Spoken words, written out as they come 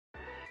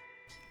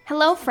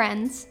Hello,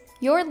 friends.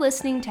 You're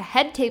listening to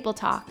Head Table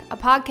Talk, a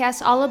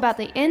podcast all about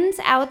the ins,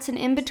 outs, and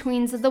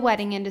in-betweens of the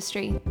wedding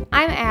industry.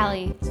 I'm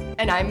Allie.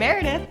 And I'm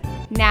Meredith.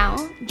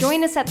 Now,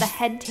 join us at the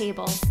head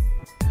table.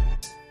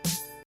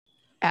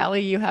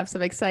 Allie, you have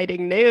some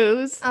exciting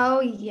news. Oh,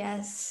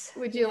 yes.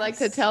 Would you like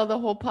to tell the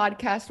whole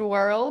podcast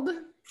world?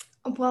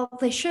 Well,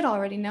 they should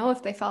already know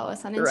if they follow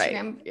us on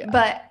Instagram. Right, yeah.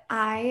 But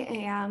I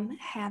am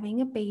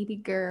having a baby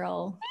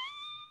girl.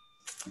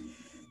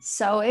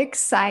 So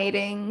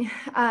exciting.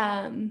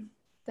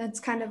 That's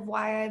kind of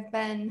why I've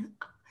been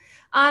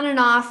on and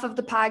off of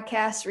the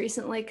podcast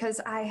recently, because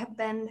I have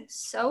been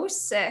so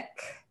sick.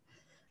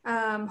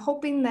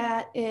 Hoping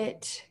that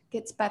it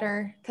gets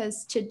better,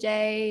 because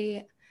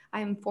today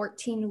I'm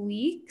 14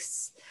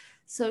 weeks.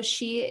 So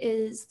she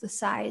is the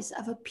size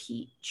of a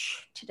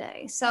peach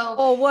today. So,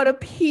 oh, what a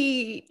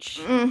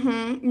peach.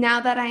 Now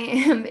that I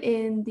am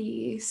in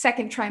the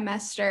second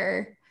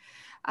trimester,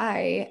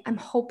 I'm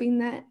hoping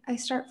that I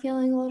start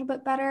feeling a little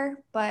bit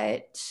better,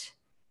 but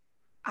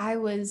I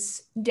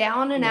was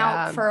down and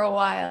out for a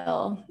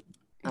while.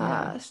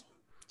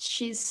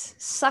 She's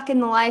sucking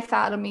the life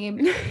out of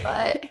me,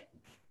 but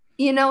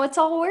it's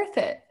all worth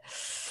it.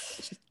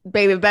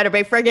 Baby better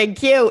be friggin'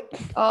 cute.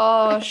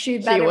 Oh, she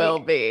better. She will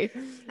be.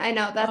 I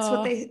know. That's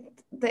what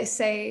they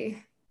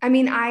say. I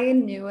mean, I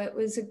knew it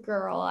was a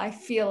girl. I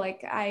feel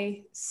like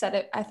I said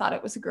it. I thought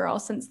it was a girl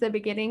since the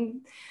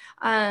beginning.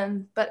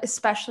 But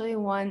especially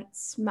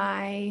once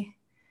my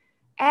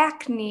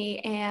acne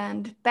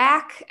and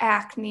back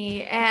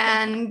acne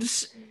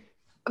and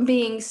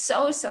being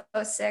so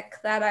sick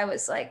that I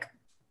was like,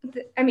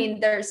 I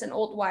mean, there's an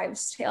old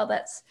wives' tale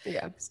that's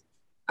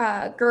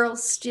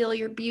girls steal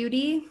your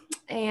beauty.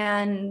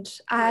 And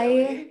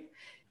Really?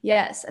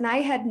 and I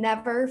had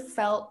never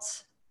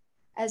felt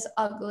as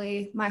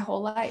ugly my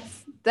whole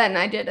life than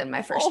I did in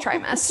my first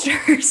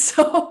trimester.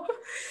 So,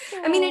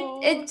 I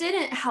mean, it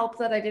didn't help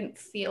that I didn't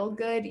feel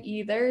good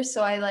either.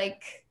 So I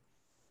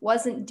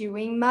wasn't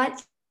doing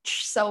much.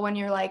 So when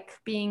you're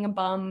being a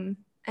bum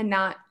and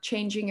not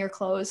changing your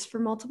clothes for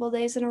multiple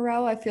days in a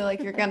row, I feel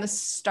like you're going to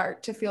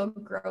start to feel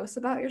gross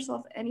about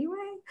yourself anyway.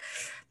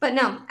 But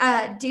no,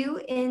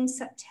 due in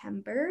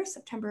September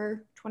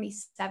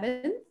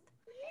 27th.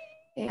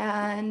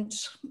 And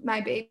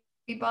my baby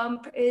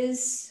bump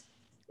is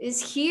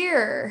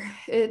here.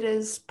 It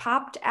is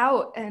popped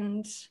out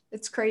and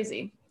it's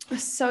crazy.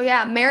 So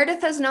yeah,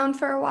 Meredith has known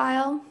for a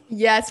while.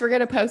 Yes, we're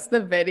going to post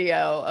the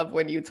video of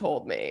when you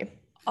told me.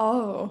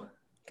 Oh.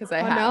 Because I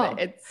have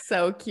it. It's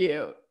so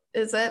cute.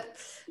 Is it?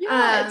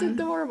 Yeah, it's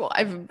adorable.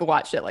 I've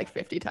watched it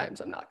 50 times.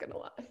 I'm not going to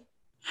lie.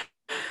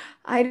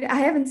 I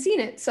haven't seen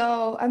it,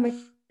 so I'm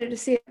excited to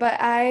see it. But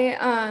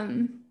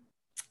I'm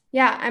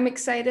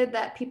excited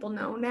that people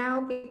know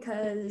now,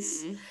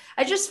 because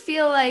I just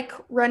feel like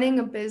running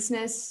a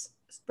business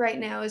right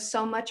now is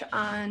so much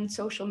on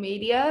social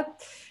media.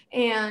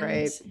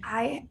 And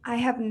I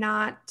have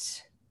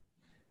not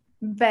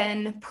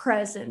been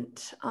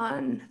present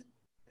on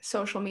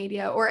social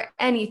media or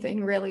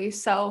anything really.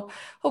 So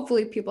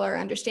hopefully people are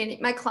understanding.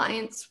 My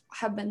clients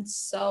have been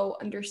so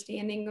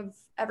understanding of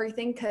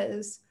everything,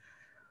 because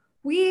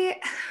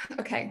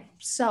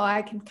so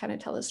I can kind of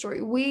tell the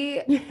story.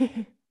 We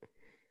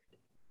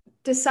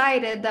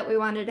decided that we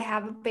wanted to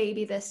have a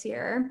baby this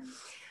year,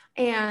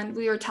 and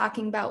we were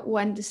talking about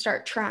when to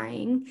start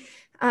trying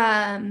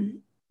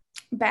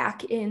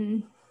back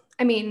in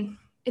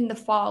the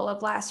fall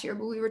of last year,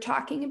 but we were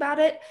talking about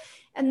it.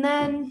 And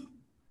then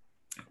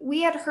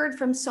we had heard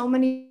from so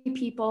many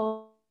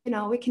people,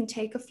 it can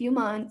take a few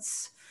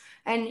months,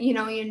 and, you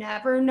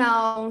never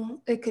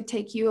know. It could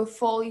take you a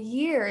full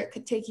year. It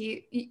could take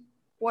you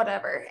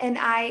whatever. And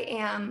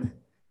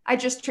I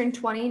just turned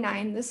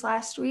 29 this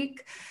last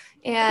week.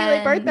 And happy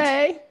late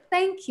birthday.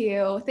 Thank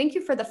you. Thank you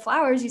for the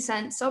flowers you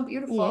sent. So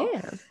beautiful.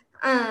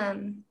 Yeah.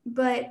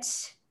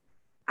 But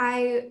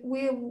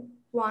we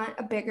want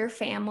a bigger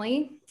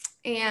family.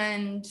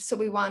 And so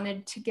we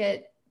wanted to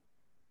get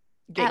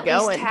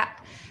going.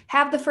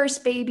 Have the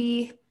first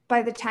baby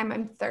by the time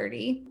I'm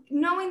 30,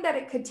 knowing that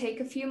it could take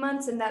a few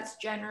months. And that's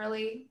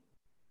generally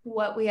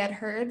what we had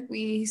heard.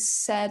 We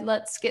said,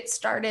 let's get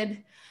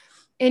started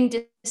in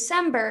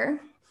December,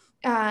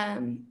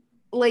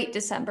 late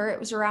December. It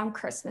was around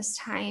Christmas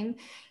time,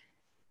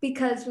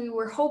 because we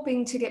were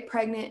hoping to get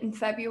pregnant in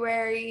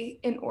February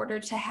in order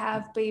to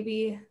have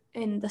baby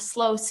in the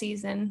slow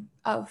season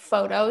of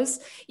photos.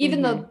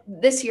 Even though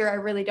this year I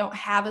really don't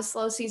have a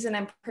slow season,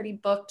 I'm pretty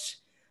booked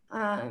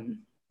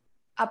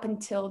up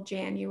until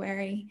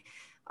January.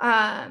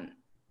 And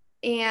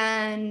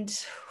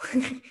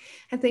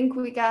I think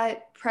we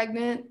got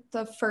pregnant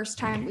the first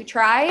time we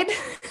tried.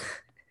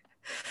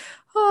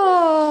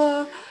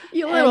 Oh,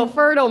 you little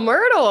fertile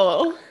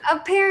myrtle.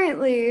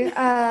 Apparently.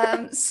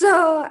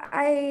 So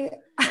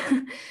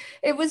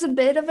it was a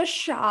bit of a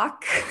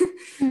shock.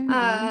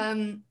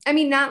 Not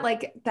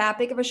that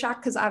big of a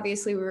shock, because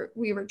obviously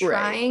we were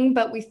trying,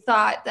 but we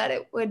thought that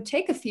it would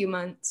take a few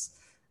months.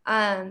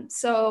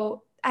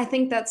 So I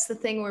think that's the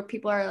thing where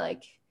people are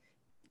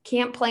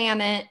can't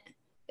plan it.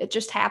 it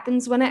just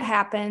happens when it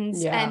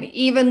happens. Yeah. And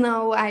even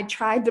though I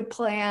tried to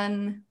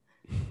plan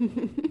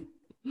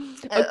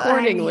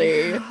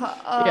accordingly,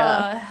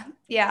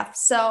 yeah.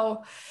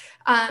 So,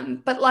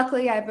 but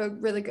luckily I have a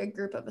really good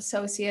group of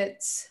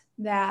associates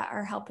that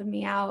are helping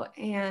me out,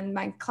 and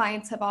my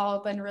clients have all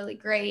been really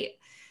great.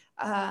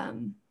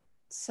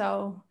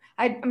 So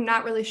I'm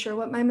not really sure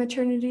what my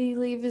maternity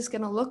leave is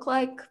going to look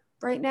like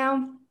right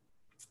now,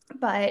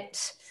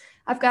 but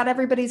I've got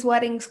everybody's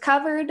weddings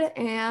covered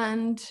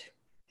and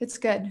it's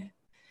good.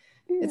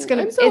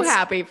 I'm so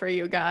happy for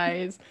you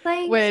guys.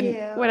 Thank you.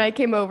 When I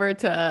came over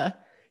to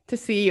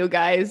see you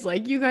guys,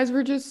 like you guys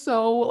were just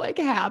so like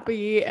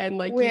happy and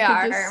like we you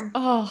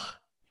are.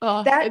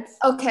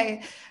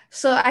 Okay.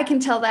 So I can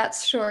tell that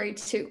story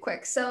too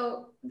quick.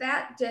 So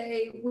that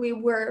day we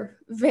were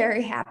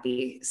very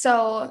happy.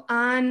 So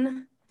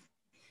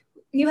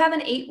you have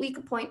an 8-week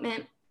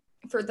appointment,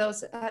 for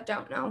those that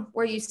don't know,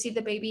 where you see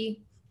the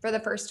baby for the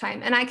first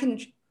time. And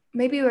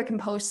maybe we can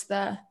post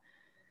the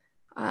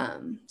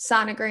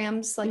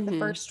sonograms, like the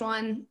first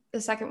one,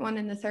 the second one,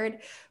 and the third.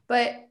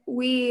 But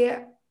we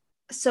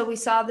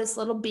saw this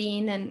little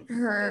bean and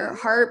her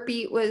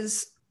heartbeat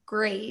was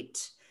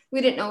great.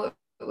 We didn't know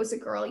it was a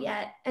girl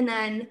yet. And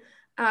then,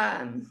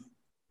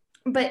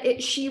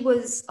 but she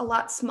was a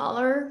lot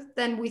smaller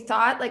than we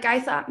thought. Like I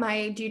thought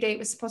my due date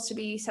was supposed to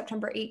be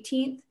September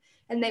 18th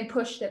and they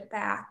pushed it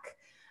back.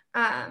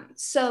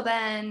 So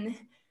then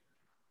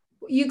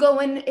you go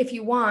in if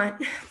you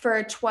want for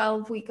a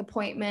 12-week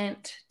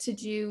appointment to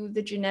do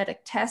the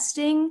genetic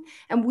testing.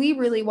 And we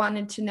really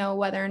wanted to know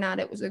whether or not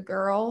it was a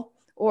girl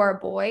or a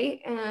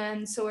boy.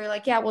 And so we're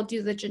like, yeah, we'll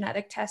do the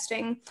genetic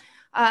testing.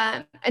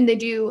 And they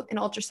do an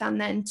ultrasound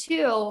then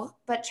too.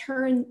 But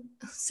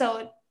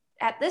so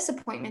at this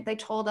appointment, they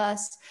told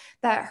us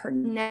that her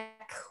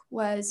neck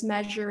was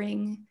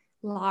measuring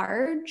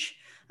large,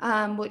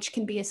 which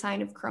can be a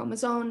sign of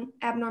chromosome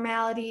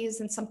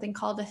abnormalities, and something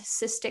called a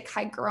cystic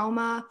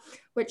hygroma,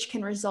 which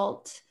can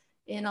result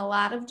in a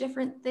lot of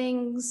different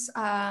things.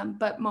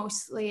 But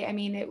mostly, I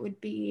mean, it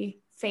would be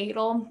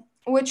fatal,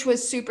 which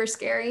was super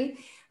scary.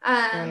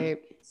 Right.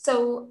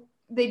 So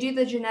they do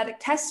the genetic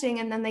testing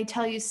and then they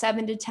tell you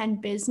 7 to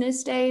 10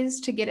 business days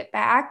to get it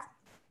back.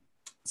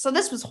 So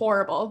this was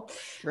horrible.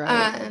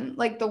 Right.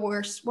 Like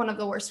one of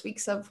the worst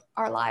weeks of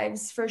our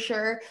lives for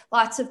sure.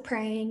 Lots of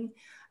praying.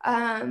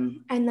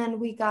 And then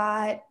we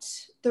got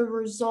the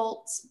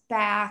results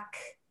back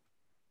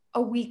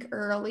a week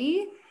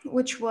early,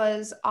 which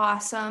was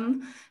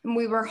awesome. And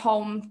we were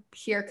home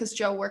here because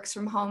Joe works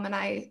from home, and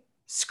I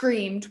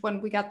screamed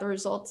when we got the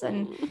results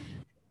and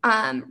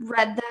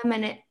read them,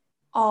 and it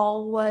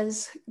all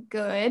was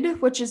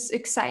good, which is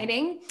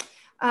exciting.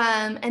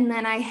 And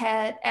then I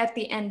had, at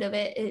the end of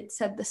it, it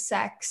said the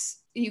sex.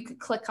 You could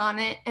click on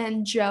it,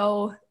 and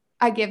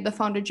I gave the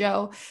phone to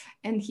Joe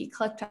and he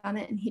clicked on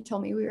it and he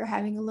told me we were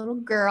having a little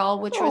girl,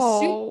 which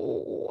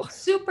was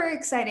super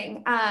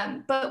exciting.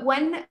 But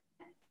when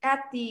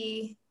at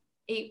the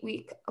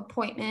 8-week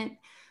appointment,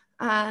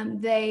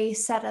 they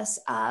set us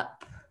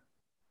up,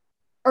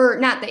 or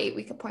not the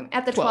 8-week appointment,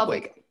 at the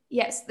 12-week.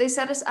 Yes, they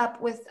set us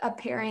up with a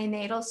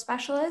perinatal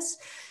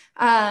specialist,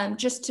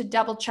 just to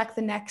double check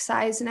the neck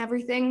size and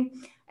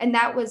everything. And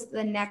that was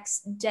the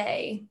next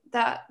day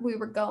that we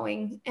were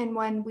going. And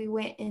when we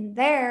went in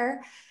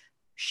there,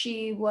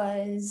 she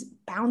was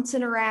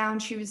bouncing around.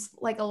 She was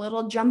like a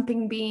little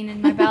jumping bean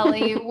in my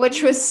belly,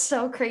 which was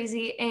so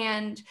crazy.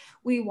 And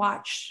we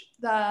watched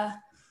the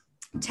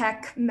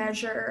tech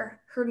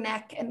measure her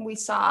neck, and we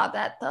saw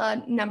that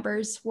the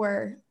numbers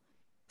were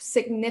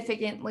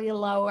significantly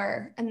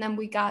lower. And then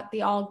we got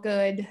the all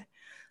good.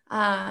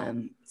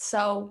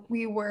 So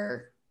we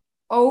were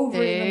over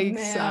big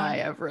sigh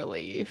of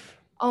relief.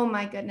 Oh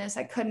my goodness,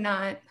 I could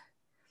not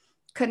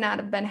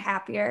have been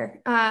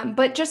happier.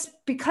 But just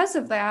because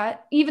of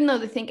that, even though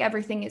they think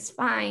everything is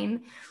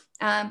fine,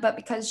 but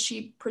because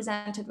she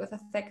presented with a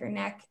thicker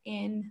neck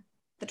in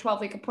the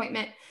 12-week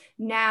appointment,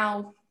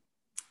 now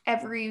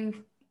every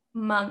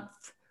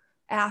month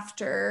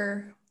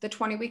after the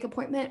 20-week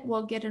appointment,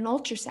 we'll get an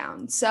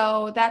ultrasound.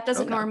 So that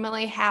doesn't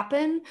normally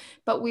happen,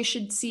 but we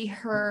should see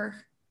her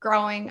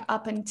growing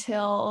up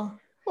until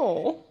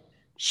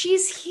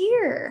she's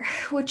here,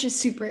 which is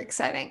super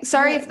exciting.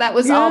 Sorry if that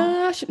was all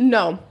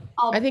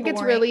I think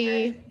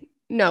boring.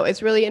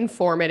 It's really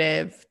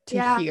informative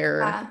to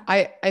hear.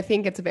 I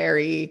think it's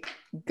very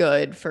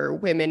good for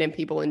women and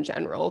people in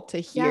general to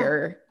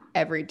hear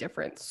every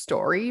different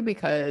story,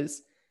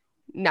 because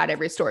not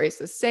every story is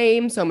the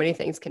same. So many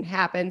things can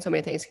happen. So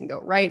many things can go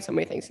right. So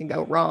many things can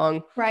go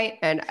wrong. Right.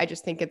 And I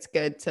just think it's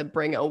good to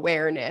bring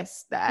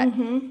awareness that,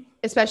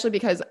 especially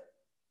because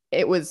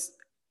it was,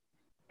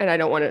 and I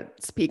don't want to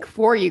speak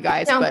for you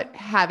guys, but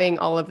having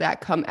all of that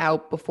come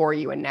out before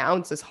you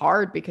announce is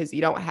hard, because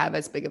you don't have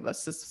as big of a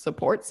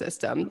support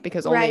system,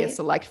 because only a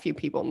select few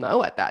people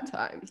know at that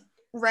time.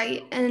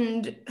 Right.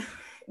 And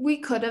we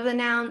could have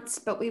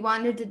announced, but we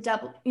wanted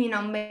to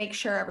make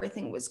sure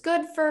everything was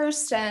good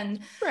first. And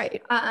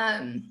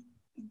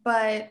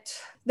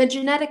but the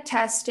genetic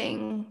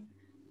testing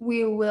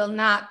we will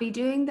not be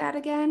doing that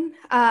again.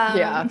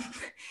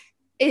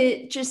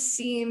 It just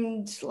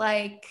seemed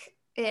like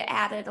it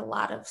added a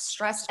lot of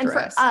stress. And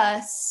for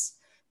us,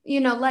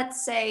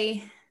 let's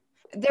say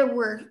there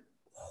were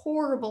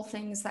horrible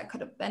things that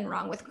could have been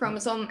wrong with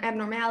chromosome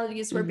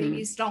abnormalities where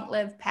babies don't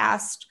live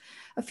past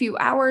a few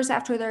hours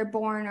after they're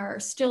born, or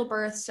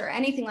stillbirths or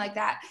anything like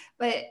that.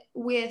 But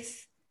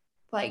with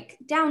like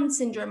Down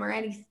syndrome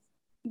or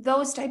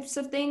those types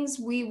of things,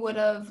 we would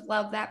have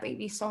loved that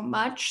baby so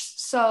much.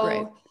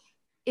 So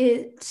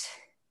it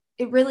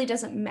really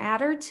doesn't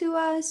matter to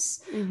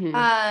us.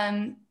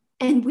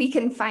 And we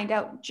can find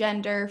out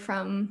gender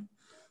from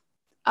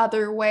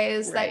other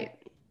ways that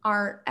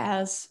aren't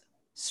as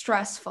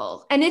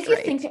stressful. And if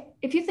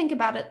you think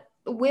about it,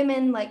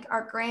 women like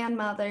our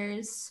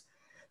grandmothers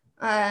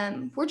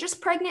were just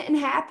pregnant and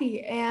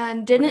happy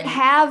and didn't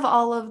have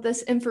all of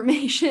this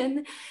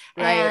information.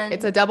 And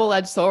it's a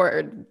double-edged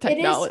sword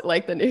technology,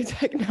 like the new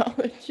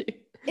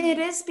technology. It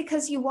is,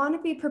 because you want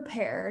to be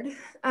prepared.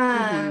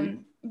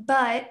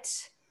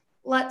 But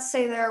let's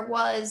say there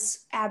was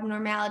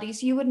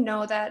abnormalities, you would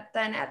know that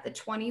then at the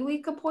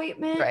 20-week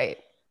appointment.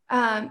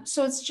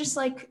 So it's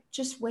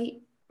just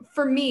wait.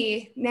 For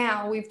me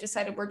now, we've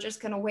decided we're just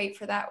going to wait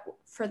for that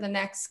for the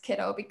next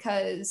kiddo,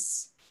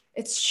 because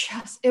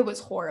it was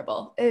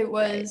horrible. It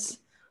was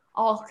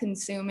all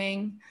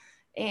consuming.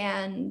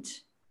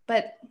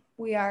 But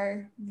we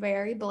are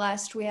very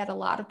blessed. We had a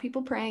lot of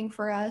people praying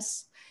for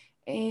us,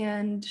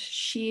 and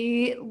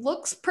she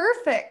looks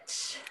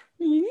perfect.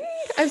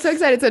 I'm so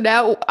excited. So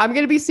now I'm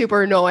going to be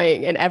super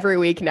annoying. And every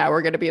week now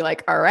we're going to be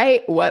like, all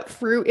right, what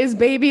fruit is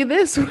baby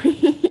this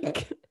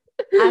week?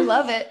 I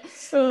love it.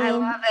 I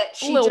love it.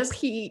 She little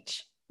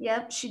peach.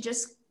 Yep. She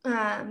just,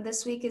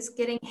 this week is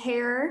getting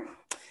hair.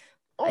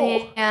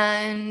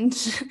 And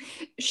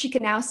she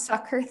can now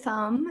suck her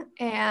thumb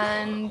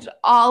and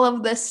all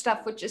of this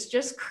stuff, which is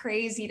just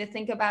crazy to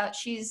think about.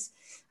 She's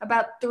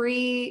about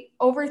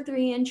over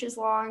 3 inches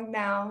long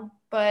now,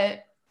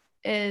 but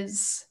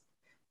looks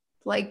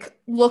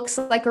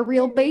like a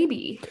real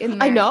baby in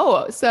there. I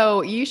know.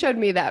 So you showed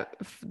me the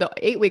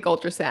 8-week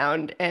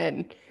ultrasound,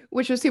 and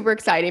which was super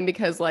exciting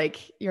because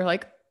you're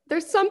like,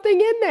 there's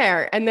something in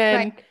there. And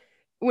then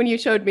when you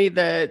showed me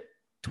the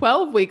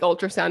 12-week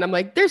ultrasound, I'm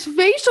like, there's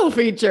facial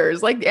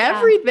features,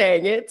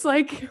 everything. It's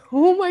like,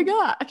 oh my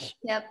gosh.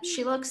 Yep.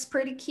 She looks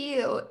pretty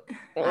cute.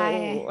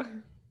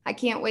 I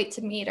can't wait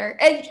to meet her.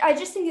 And I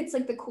just think it's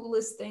the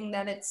coolest thing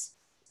that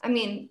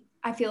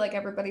I feel like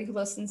everybody who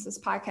listens to this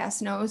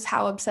podcast knows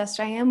how obsessed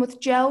I am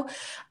with Joe.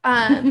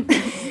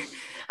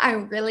 I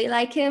really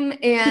like him.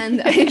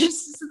 And I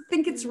just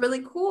think it's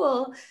really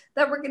cool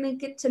that we're going to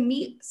get to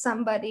meet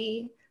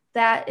somebody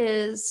that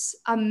is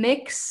a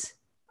mix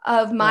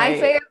of my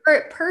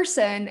favorite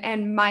person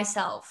and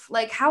myself.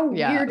 How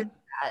weird is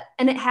that?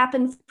 And it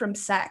happened from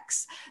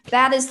sex.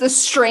 That is the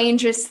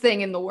strangest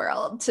thing in the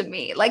world to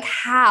me.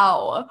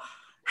 How?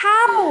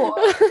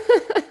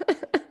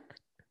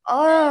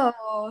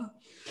 Oh.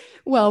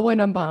 Well, when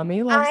a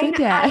mommy loves a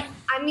dad.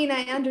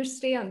 I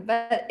understand,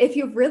 but if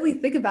you really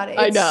think about it,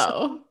 it's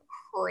so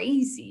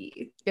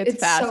crazy. It's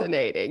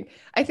fascinating.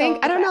 I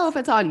think, I don't know if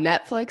it's on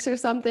Netflix or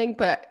something,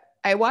 but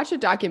I watched a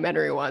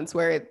documentary once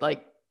where it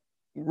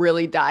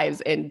really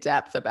dives in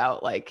depth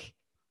about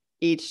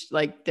each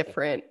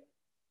different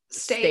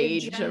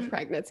stage of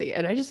pregnancy.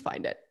 And I just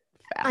find it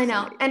fascinating.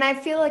 I know. And I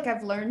feel like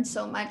I've learned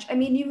so much.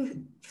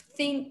 You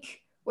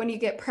think when you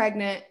get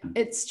pregnant,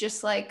 it's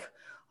just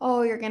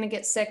oh, you're going to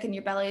get sick and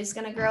your belly is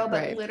going to grow.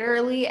 But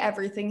literally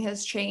everything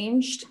has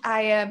changed.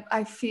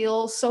 I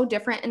feel so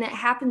different, and it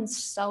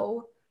happens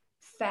so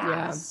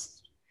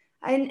fast.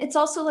 Yeah. And it's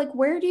also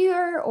where do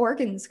your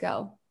organs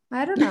go?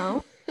 I don't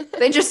know.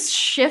 They just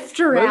shift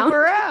around. Move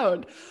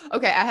around.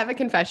 Okay, I have a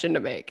confession to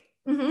make.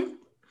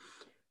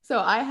 So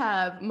I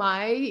have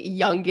my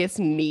youngest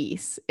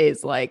niece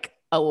is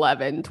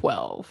 11,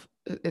 12.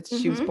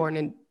 She was born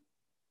in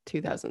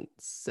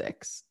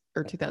 2006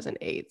 or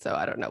 2008. So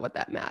I don't know what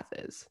that math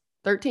is.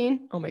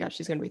 13? Oh my gosh,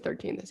 she's going to be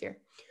 13 this year.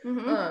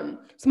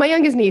 So my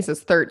youngest niece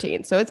is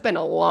 13. So it's been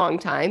a long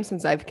time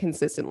since I've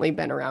consistently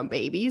been around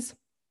babies.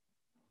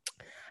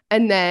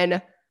 And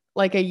then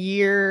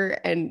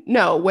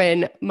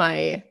when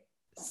my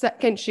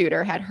second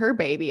shooter had her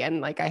baby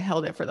and I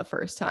held it for the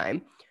first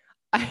time,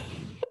 I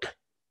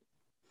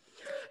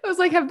was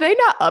like, have they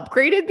not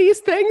upgraded these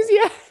things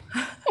yet?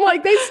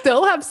 They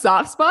still have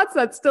soft spots.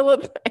 That's still a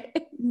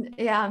thing.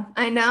 Yeah,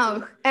 I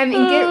know.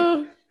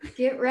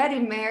 Get ready,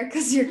 Mare,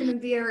 because you're going to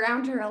be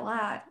around her a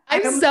lot.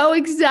 I'm so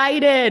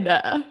excited.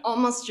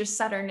 Almost just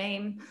said her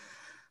name.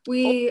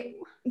 We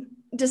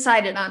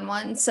decided on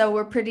one, so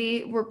we're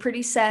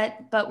pretty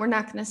set, but we're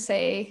not going to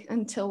say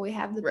until we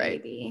have the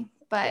baby.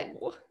 But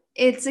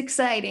it's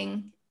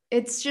exciting.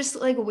 It's just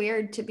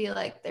weird to be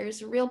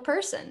there's a real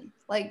person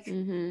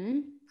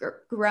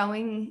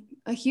growing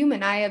a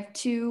human. I have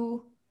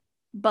 2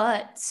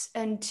 butts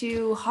and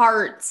 2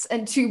 hearts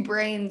and 2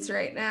 brains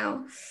right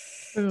now.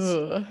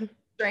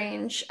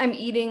 Strange. I'm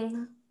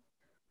eating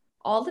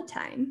all the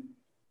time.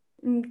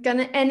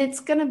 It's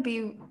gonna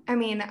be,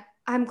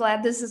 I'm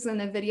glad this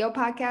isn't a video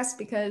podcast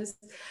because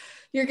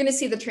you're going to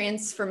see the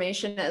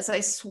transformation as I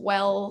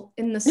swell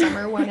in the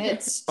summer when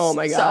it's oh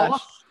my gosh.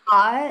 so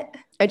hot.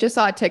 I just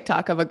saw a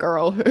TikTok of a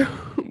girl who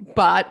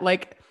bought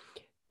like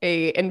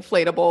a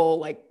inflatable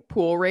like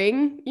pool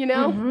ring, you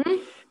know? Mm-hmm.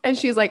 And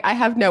she's like, I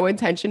have no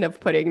intention of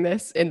putting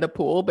this in the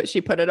pool, but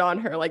she put it on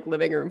her like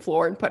living room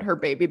floor and put her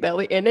baby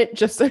belly in it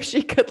just so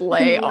she could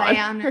lay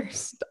on her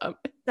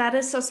stomach. That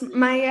is so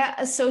my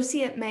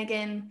associate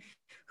Megan,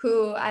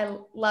 who I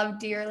love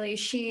dearly,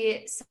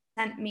 she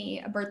sent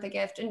me a birthday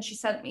gift and she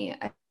sent me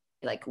a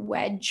like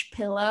wedge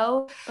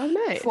pillow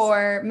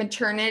for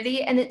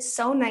maternity. And it's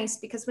so nice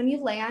because when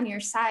you lay on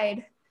your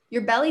side,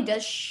 your belly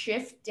does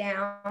shift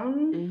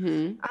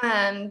down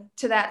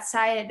to that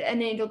side,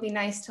 and it'll be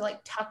nice to like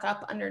tuck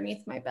up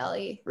underneath my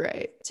belly,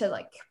 right, to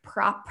like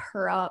prop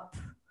her up.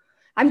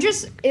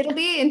 It'll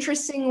be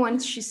interesting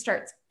once she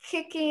starts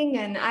kicking,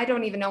 and I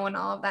don't even know when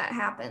all of that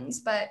happens.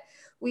 But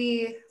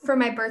for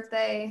my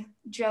birthday,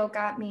 Joe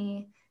got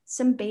me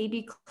some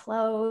baby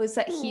clothes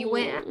that he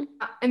went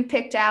and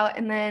picked out,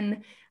 and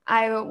then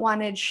I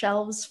wanted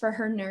shelves for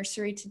her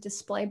nursery to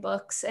display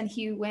books, and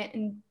he went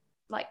and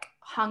like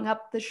hung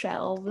up the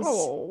shelves.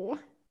 Oh,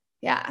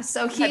 yeah.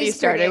 So have you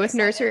started with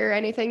nursery or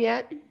anything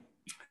yet?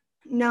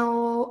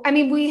 No, I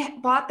mean, we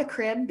bought the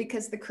crib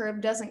because the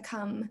crib doesn't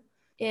come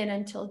in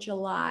until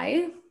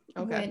July,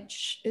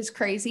 which is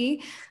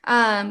crazy.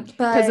 But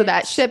because of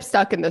that ship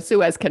stuck in the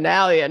Suez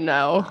Canal, you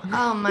know.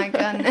 Oh my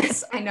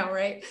goodness, I know,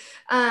 right?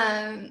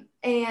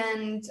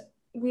 And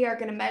we are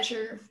going to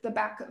measure the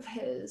back of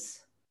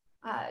his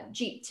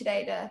Jeep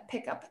today to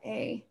pick up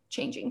a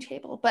changing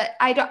table, but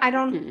I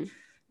don't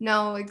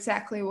know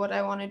exactly what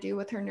I want to do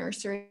with her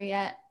nursery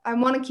yet. I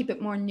want to keep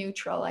it more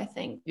neutral, I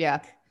think. Yeah.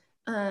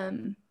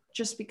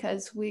 Just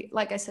because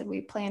like I said,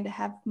 we plan to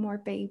have more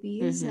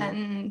babies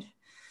and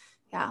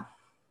yeah,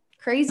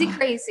 crazy.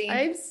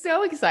 I'm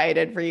so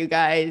excited for you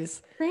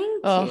guys.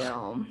 Thank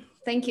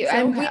you. So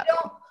and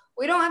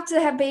we don't have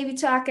to have baby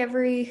talk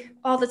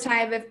all the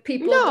time if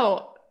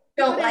people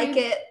don't like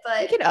it,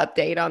 but you can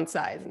update on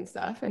size and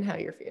stuff and how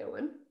you're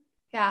feeling.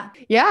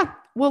 Yeah.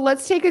 Well,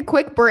 let's take a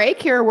quick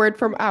break, hear a word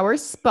from our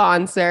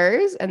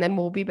sponsors, and then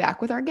we'll be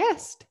back with our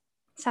guest.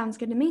 Sounds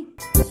good to me.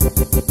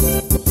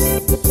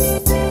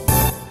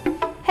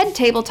 Head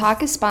Table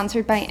Talk is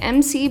sponsored by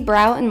MC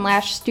Brow and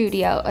Lash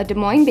Studio, a Des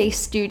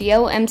Moines-based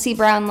studio. MC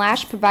Brow and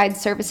Lash provides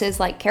services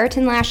like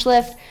keratin lash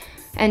lift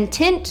and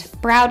tint,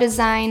 brow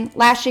design,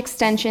 lash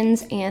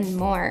extensions, and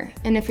more.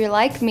 And if you're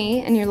like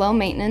me and you're low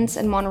maintenance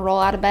and want to roll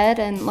out of bed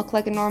and look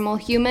like a normal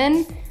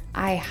human,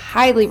 I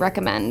highly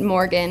recommend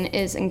Morgan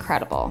is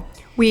incredible.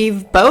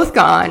 We've both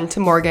gone to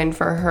Morgan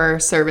for her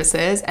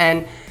services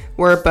and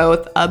we're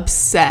both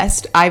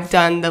obsessed. I've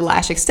done the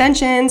lash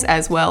extensions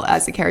as well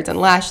as the keratin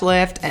lash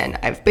lift, and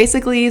I've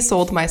basically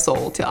sold my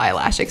soul to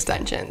eyelash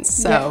extensions.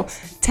 So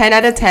 10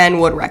 out of 10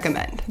 would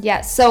recommend.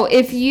 Yes. So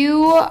if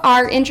you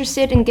are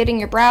interested in getting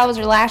your brows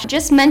or lash,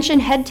 just mention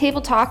Head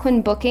Table Talk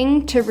when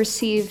booking to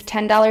receive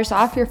 $10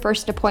 off your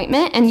first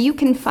appointment. And you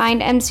can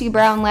find MC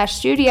Brow and Lash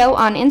Studio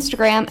on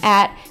Instagram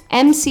at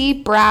MC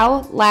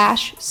Brow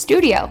Lash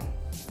Studio.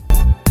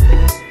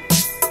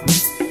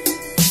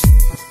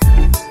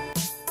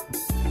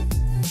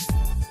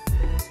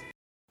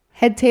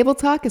 Head Table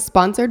Talk is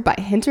sponsored by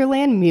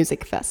Hinterland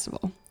Music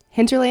Festival.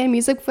 Hinterland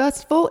Music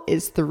Festival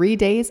is 3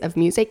 days of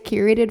music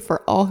curated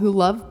for all who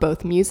love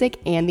both music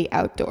and the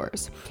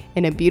outdoors,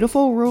 in a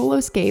beautiful rural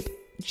escape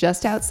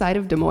just outside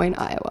of Des Moines,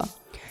 Iowa.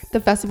 The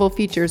festival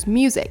features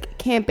music,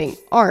 camping,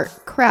 art,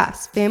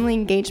 crafts, family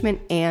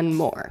engagement, and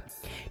more.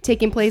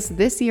 Taking place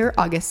this year,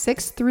 August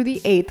 6th through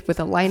the 8th, with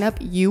a lineup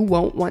you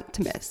won't want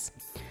to miss.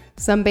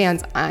 Some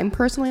bands I'm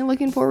personally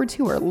looking forward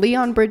to are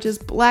Leon Bridges,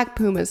 Black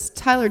Pumas,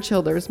 Tyler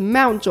Childers,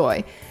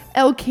 Mountjoy,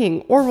 El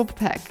King, Orville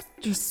Peck.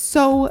 Just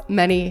so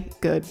many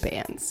good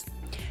bands.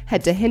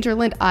 Head to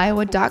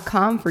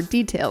hinterlandiowa.com for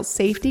details,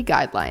 safety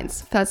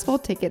guidelines, festival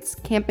tickets,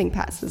 camping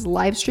passes,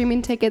 live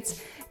streaming tickets,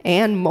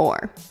 and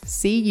more.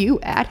 See you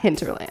at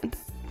Hinterland.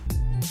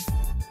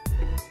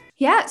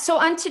 Yeah, so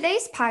on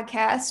today's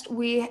podcast,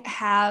 we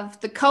have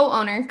the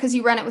co-owner, because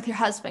you run it with your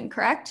husband,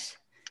 correct?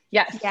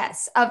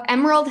 Yes, of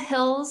Emerald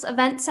Hills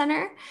Event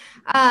Center.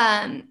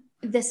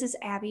 This is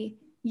Abby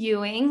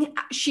Ewing.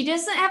 She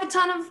doesn't have a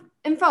ton of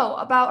info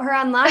about her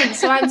online,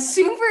 so I'm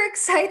super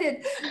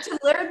excited to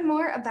learn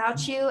more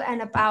about you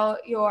and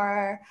about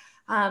your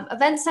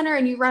event center.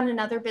 And you run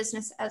another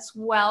business as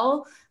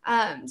well,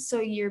 so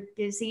you're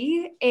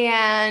busy.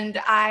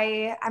 And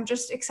I'm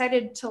just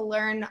excited to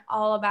learn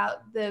all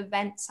about the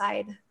event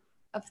side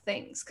of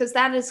things, because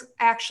that is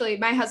actually,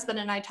 my husband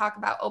and I talk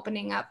about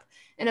opening up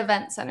an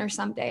event center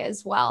someday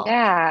as well.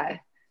 Yeah.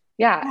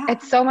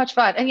 It's so much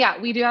fun. And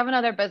yeah, we do have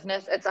another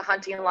business. It's a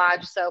hunting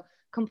lodge. So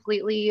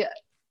completely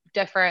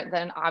different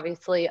than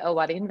obviously a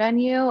wedding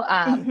venue.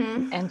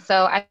 And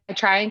so I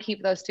try and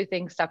keep those two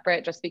things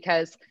separate just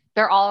because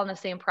they're all on the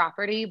same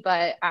property,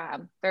 but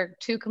they're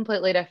two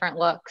completely different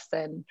looks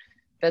and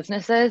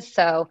businesses.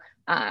 So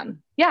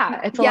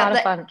It's a lot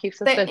of fun. It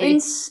keeps us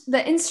busy.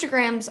 The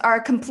Instagrams are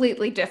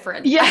completely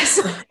different. Yes,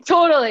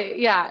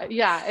 totally.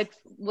 Yeah. It's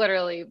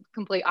literally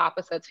complete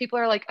opposites. People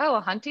are like, oh,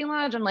 a hunting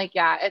lodge. I'm like,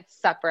 yeah, it's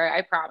separate.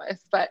 I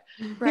promise. But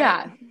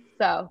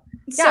so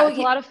it's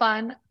a lot of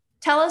fun.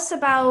 Tell us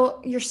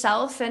about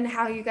yourself and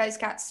how you guys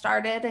got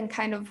started and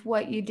kind of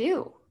what you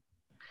do.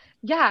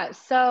 Yeah.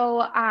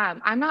 So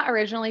I'm not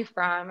originally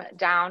from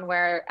down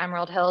where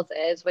Emerald Hills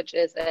is, which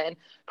is in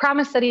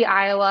Promise City,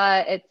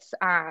 Iowa. It's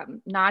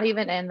not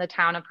even in the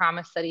town of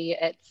Promise City.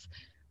 It's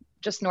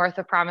just north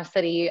of Promise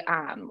City.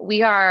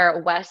 We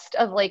are west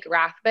of Lake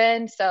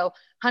Rathbun. So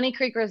Honey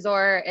Creek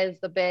Resort is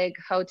the big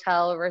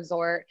hotel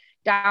resort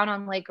down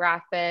on Lake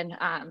Rathbun.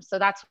 So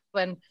that's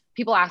when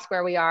people ask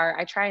where we are.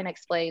 I try and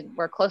explain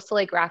we're close to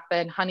Lake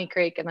Rathbun, Honey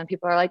Creek, and then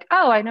people are like,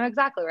 oh, I know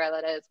exactly where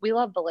that is. We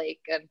love the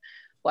lake and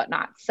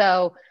whatnot.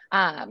 So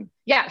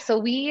so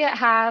we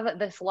have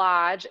this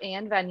lodge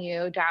and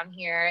venue down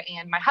here,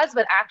 and my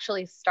husband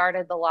actually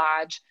started the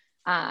lodge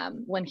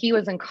when he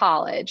was in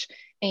college,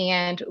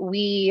 and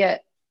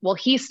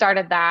he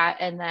started that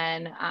and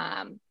then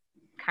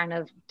kind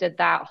of did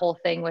that whole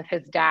thing with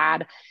his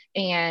dad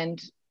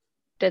and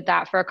did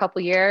that for a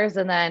couple years.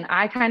 And then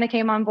I kind of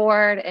came on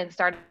board and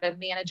started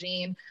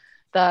managing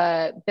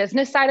the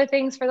business side of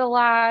things for the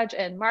lodge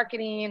and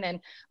marketing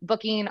and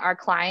booking our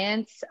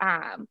clients.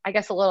 I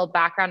guess a little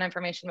background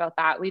information about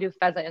that. We do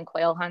pheasant and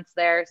quail hunts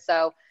there.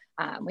 So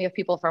we have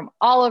people from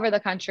all over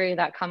the country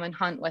that come and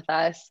hunt with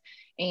us.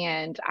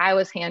 And I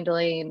was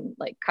handling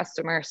like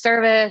customer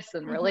service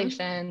and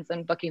relations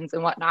and bookings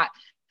and whatnot.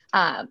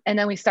 And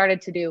then we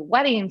started to do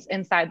weddings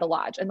inside the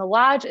lodge, and the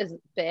lodge is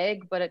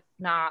big, but it's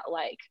not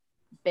like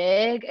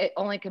big. It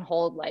only can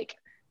hold like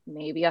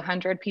maybe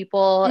 100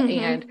 people.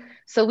 And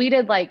so we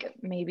did like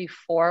maybe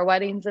 4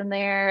 weddings in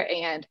there,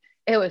 and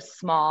it was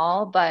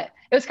small, but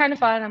it was kind of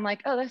fun. I'm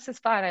like, oh, this is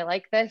fun. I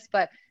like this,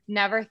 but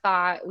never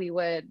thought we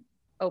would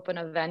open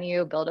a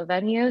venue, build a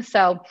venue.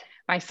 So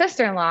my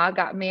sister-in-law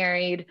got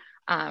married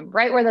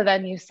right where the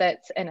venue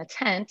sits in a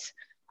tent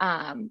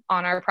on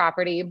our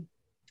property.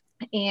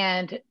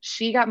 And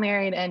she got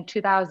married in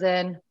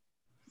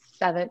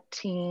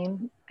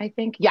 2017, I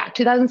think. Yeah,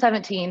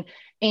 2017.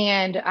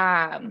 And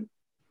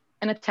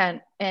in a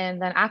tent.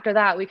 And then after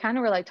that, we kind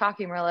of were like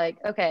talking, we're like,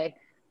 okay,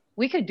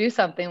 we could do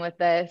something with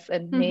this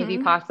and maybe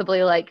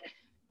possibly like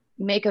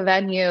make a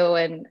venue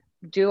and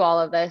do all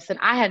of this. And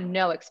I had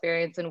no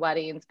experience in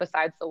weddings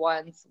besides the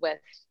ones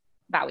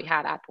that we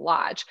had at the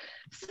lodge.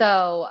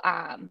 So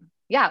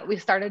we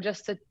started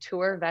just to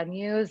tour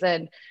venues,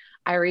 and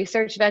I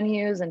researched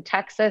venues in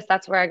Texas.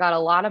 That's where I got a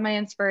lot of my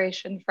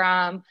inspiration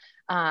from.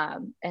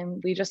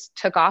 And we just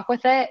took off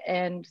with it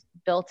and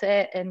built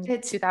it in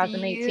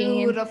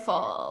 2018.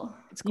 Beautiful.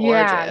 It's gorgeous.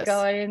 Yeah,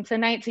 going into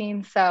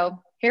 19. So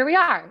here we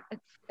are.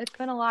 It's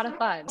been a lot of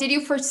fun. Did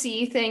you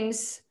foresee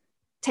things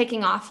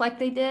taking off like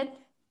they did?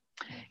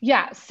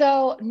 Yeah.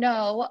 So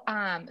no,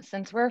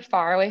 since we're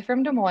far away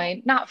from Des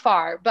Moines, not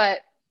far, but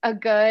a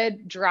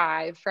good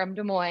drive from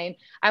Des Moines,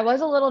 I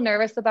was a little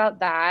nervous about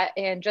that,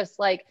 and just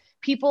like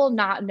people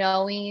not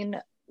knowing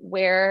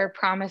where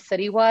Promise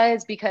City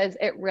was, because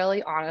it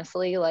really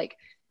honestly like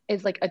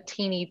is like a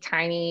teeny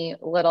tiny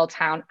little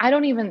town. I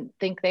don't even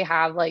think they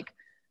have like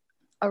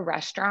a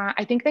restaurant.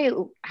 I think they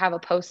have a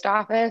post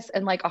office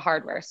and like a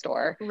hardware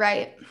store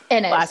right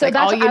in it. Classic. So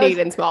that's all you need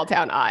in small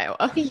town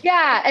Iowa.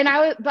 Yeah. And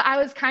I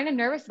was kind of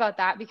nervous about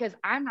that because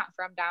I'm not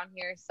from down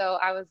here. So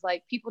I was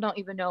like, people don't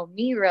even know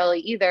me really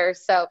either.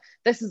 So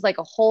this is like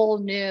a whole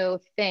new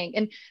thing.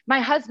 And my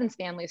husband's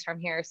family's from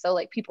here, so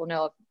like people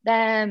know of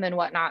them and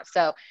whatnot.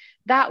 So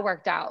that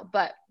worked out.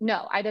 But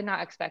no, I did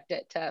not expect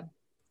it to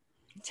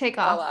take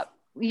off. Up.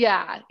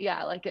 Yeah,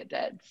 like it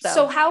did.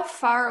 So how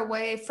far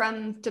away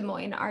from Des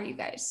Moines are you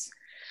guys?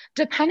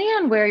 Depending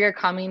on where you're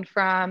coming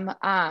from,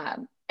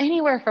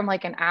 anywhere from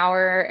like an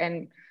hour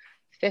and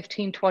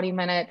 15, 20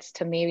 minutes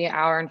to maybe an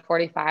hour and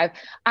 45.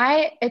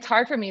 It's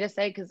hard for me to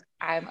say because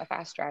I'm a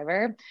fast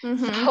driver.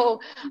 So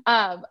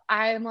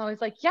I'm always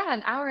like, yeah,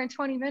 an hour and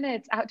 20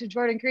 minutes out to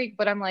Jordan Creek.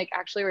 But I'm like,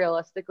 actually,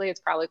 realistically, it's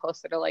probably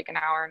closer to like an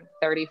hour and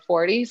 30,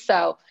 40.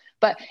 So,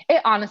 but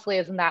it honestly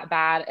isn't that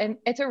bad. And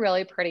it's a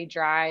really pretty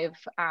drive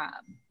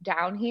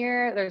down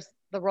here. There's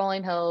the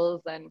rolling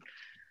hills and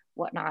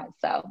whatnot.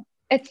 So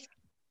it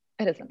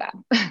isn't bad.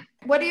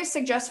 What do you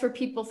suggest for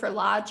people for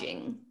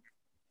lodging?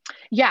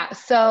 Yeah.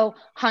 So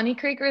Honey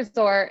Creek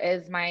Resort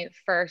is my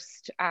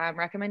first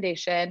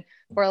recommendation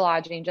for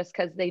lodging, just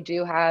because they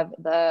do have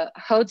the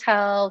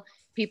hotel.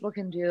 People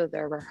can do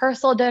their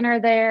rehearsal dinner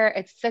there.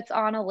 It sits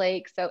on a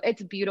lake, so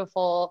it's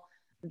beautiful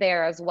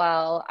there as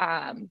well.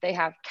 They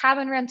have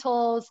cabin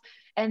rentals.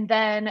 And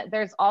then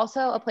there's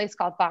also a place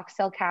called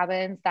Foxtail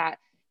Cabins that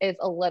is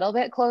a little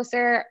bit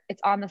closer.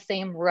 It's on the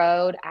same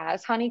road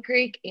as Honey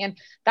Creek. And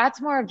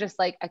that's more of just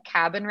like a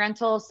cabin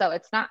rental. So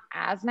it's not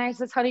as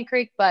nice as Honey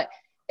Creek, but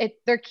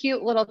they're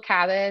cute little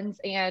cabins,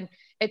 and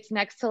it's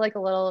next to like a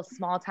little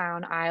small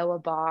town Iowa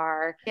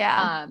bar.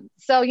 Yeah.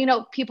 So,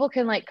 people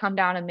can like come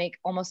down and make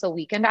almost a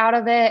weekend out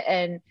of it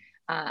and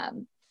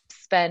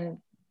spend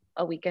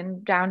a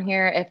weekend down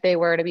here if they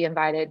were to be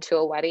invited to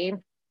a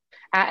wedding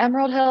at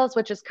Emerald Hills,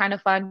 which is kind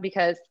of fun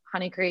because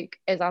Honey Creek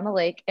is on the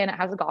lake and it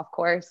has a golf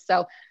course.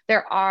 So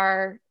there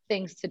are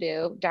things to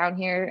do down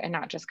here and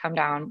not just come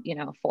down,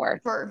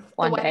 for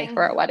one day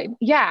for a wedding.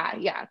 Yeah.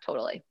 Yeah,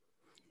 totally.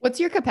 What's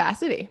your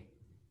capacity?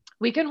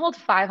 We can hold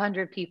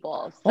 500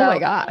 people. So, oh my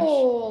gosh.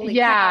 Holy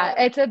yeah,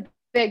 cow. It's a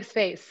big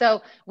space.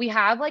 So we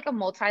have like a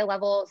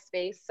multi-level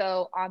space.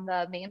 So on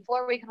the main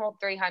floor, we can hold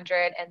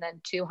 300 and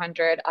then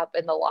 200 up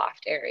in the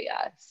loft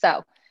area.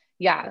 So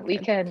yeah, okay. We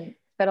can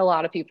fit a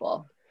lot of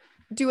people.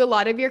 Do a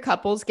lot of your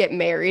couples get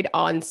married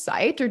on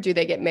site or do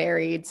they get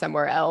married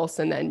somewhere else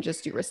and then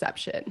just do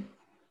reception?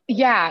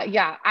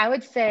 Yeah. I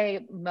would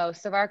say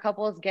most of our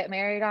couples get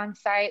married on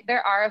site.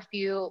 There are a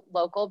few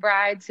local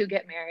brides who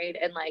get married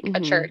in like a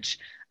church.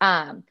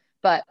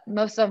 But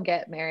most of them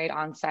get married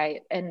on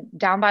site. And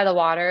Down by the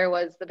Water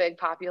was the big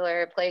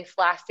popular place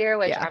last year,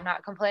 which I'm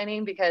not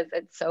complaining because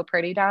it's so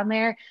pretty down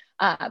there.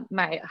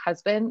 My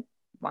husband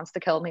wants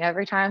to kill me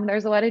every time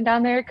there's a wedding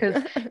down there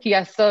because he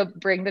has to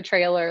bring the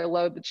trailer,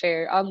 unload the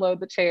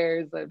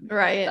chairs and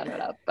set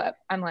it up. But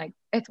I'm like,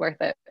 it's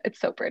worth it. It's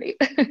so pretty.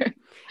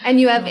 And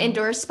you have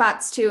indoor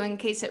spots too in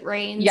case it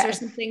rains or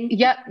something?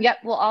 Yep.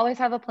 We'll always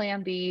have a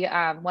plan B,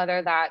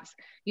 whether that's,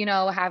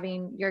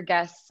 having your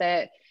guests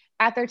sit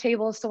at their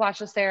tables to watch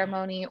the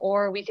ceremony,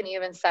 or we can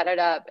even set it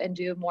up and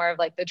do more of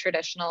like the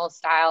traditional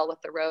style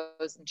with the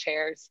rows and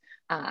chairs,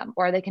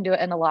 or they can do it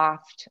in the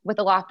loft. With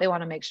the loft, they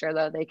want to make sure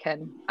though they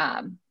can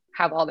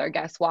have all their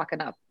guests walking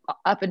up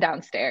and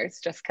down stairs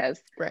just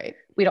because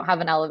we don't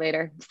have an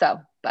elevator. So,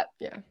 but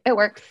it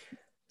works.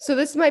 So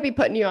this might be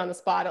putting you on the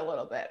spot a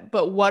little bit,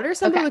 but what are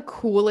some of the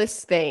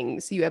coolest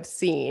things you have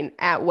seen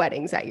at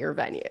weddings at your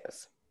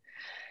venues?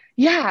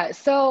 Yeah.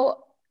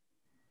 So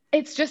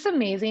it's just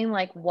amazing,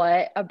 like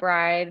what a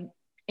bride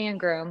and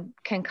groom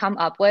can come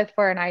up with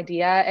for an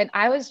idea. And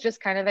I was just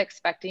kind of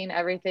expecting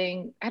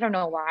everything. I don't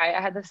know why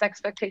I had this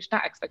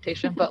not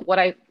expectation, but what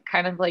I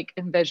kind of like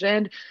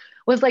envisioned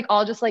was like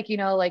all just like,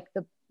 like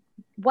the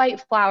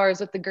white flowers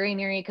with the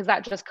greenery, because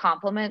that just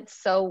complements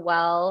so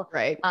well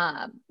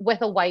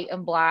with a white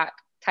and black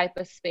type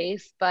of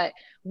space. But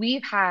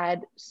we've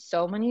had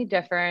so many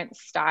different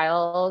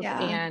styles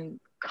and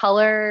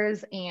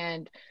colors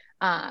and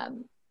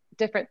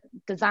different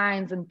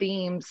designs and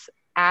themes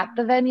at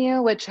the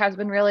venue, which has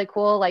been really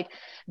cool. Like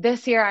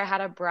this year I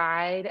had a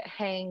bride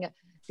hang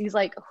these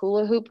like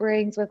hula hoop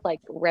rings with like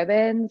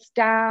ribbons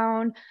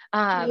down.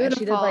 And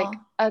she did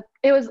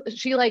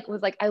like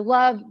was like, I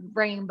love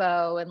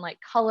rainbow and like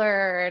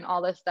color and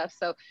all this stuff.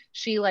 So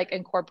she like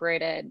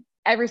incorporated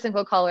every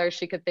single color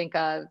she could think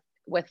of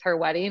with her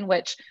wedding,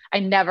 which I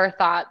never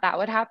thought that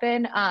would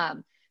happen.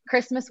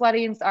 Christmas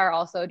weddings are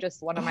also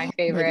just one of my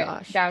favorite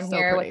down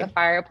here with the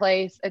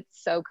fireplace.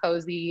 It's so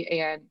cozy,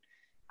 and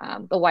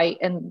the white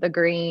and the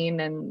green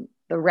and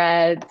the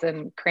reds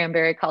and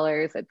cranberry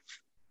colors.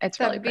 It's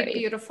really pretty.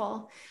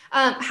 Beautiful.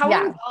 How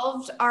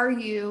involved are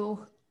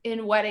you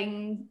in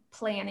wedding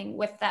planning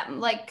with them?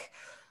 Like,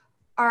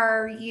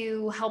 are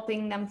you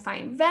helping them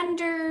find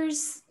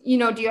vendors? Do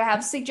you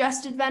have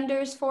suggested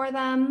vendors for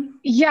them?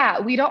 Yeah,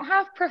 we don't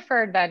have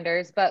preferred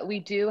vendors, but we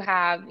do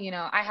have,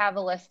 I have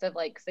a list of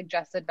like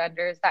suggested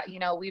vendors that,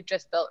 we've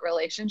just built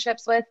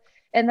relationships with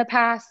in the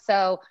past.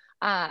 So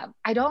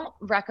I don't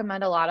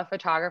recommend a lot of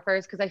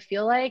photographers because I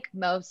feel like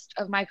most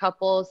of my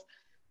couples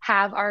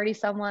have already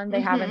someone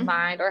they have in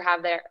mind or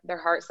have their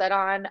heart set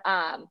on.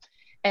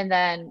 And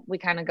then we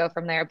kind of go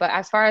from there. But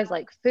as far as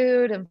like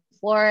food and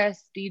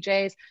florists,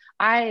 DJs,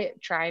 I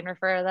try and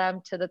refer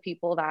them to the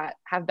people that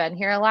have been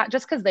here a lot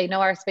just because they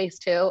know our space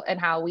too and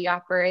how we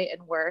operate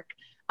and work.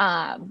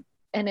 And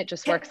it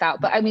just works out.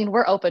 But I mean,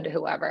 we're open to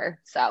whoever.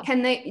 So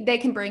they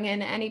can bring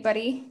in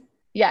anybody?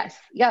 Yes.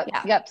 Yep.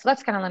 So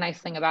that's kind of the nice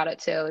thing about it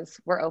too, is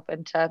we're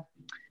open to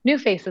new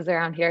faces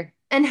around here.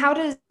 And how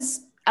does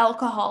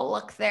alcohol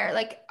look there?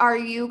 Like, are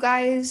you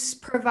guys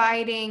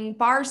providing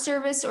bar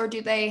service or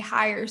do they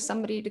hire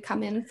somebody to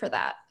come in for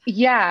that?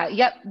 Yeah.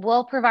 Yep.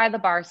 We'll provide the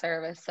bar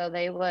service. So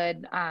they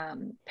would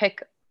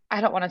pick,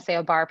 I don't want to say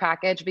a bar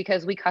package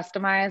because we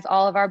customize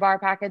all of our bar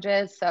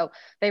packages. So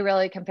they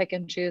really can pick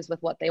and choose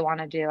with what they want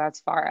to do as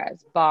far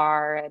as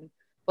bar and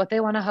what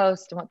they want to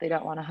host and what they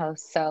don't want to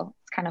host. So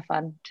it's kind of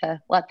fun to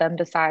let them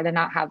decide and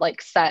not have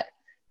like set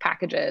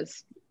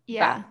packages.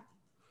 Yeah.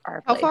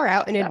 How far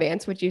out in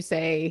advance would you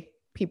say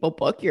people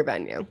book your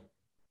venue?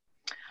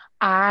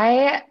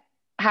 I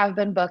have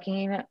been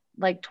booking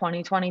like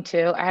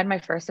 2022. I had my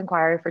first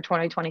inquiry for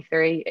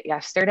 2023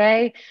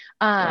 yesterday.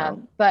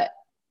 But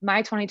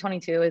my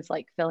 2022 is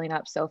like filling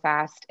up so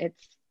fast.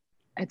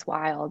 It's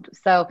wild.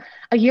 So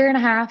a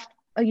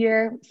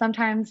year,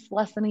 sometimes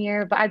less than a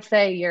year, but I'd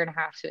say a year and a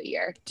half to a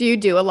year. Do you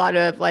do a lot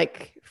of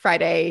like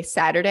Friday,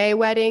 Saturday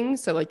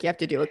weddings? So like you have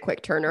to do a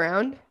quick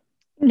turnaround?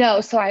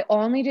 No. So I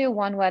only do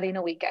one wedding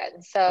a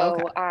weekend.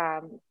 So,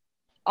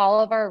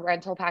 all of our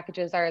rental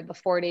packages are the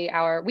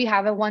 40-hour. We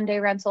have a 1-day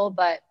rental,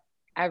 but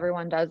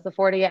everyone does the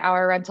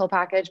 40-hour rental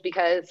package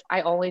because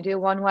I only do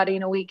one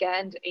wedding a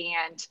weekend.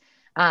 And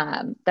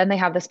Then they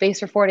have the space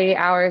for 48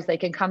 hours. They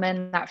can come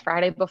in that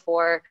Friday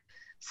before,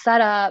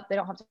 set up. They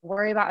don't have to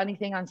worry about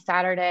anything on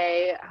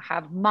Saturday,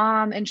 have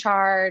mom in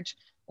charge,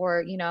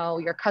 or, you know,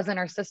 your cousin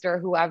or sister,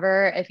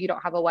 whoever, if you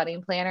don't have a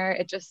wedding planner.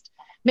 It just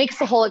makes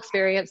the whole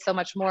experience so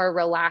much more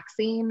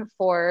relaxing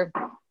for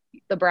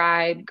the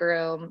bride,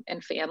 groom,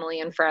 and family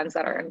and friends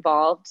that are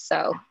involved.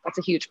 So that's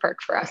a huge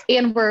perk for us.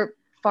 And we're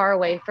far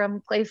away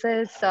from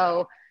places,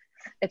 so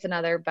it's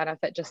another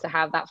benefit just to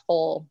have that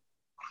full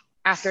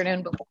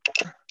afternoon before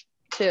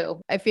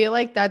too. I feel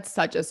like that's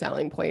such a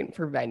selling point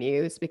for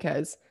venues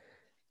because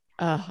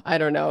I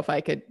don't know if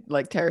I could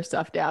like tear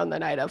stuff down the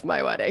night of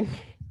my wedding.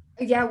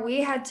 Yeah, we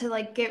had to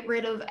like get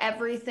rid of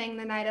everything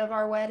the night of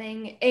our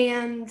wedding,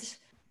 and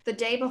the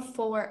day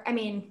before, I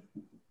mean,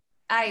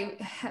 I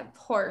have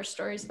horror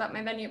stories about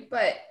my venue,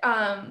 but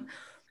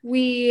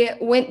we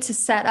went to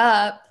set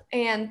up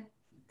and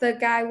the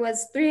guy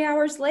was 3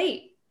 hours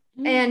late.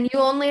 And you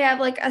only have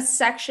like a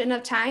section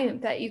of time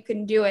that you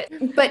can do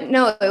it. But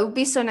no, it would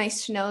be so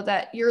nice to know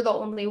that you're the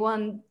only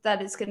one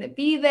that is going to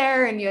be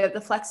there and you have the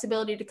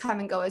flexibility to come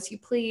and go as you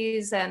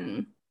please.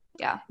 And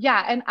yeah.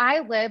 Yeah. And I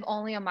live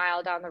only a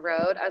mile down the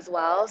road as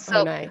well.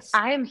 So nice.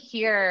 I am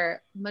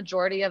here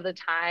majority of the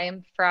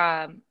time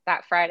from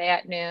that Friday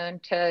at noon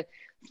to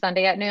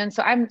Sunday at noon.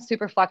 So I'm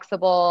super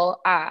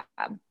flexible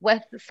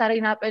with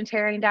setting up and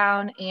tearing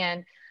down.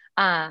 And,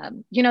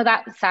 you know,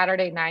 that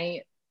Saturday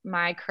night,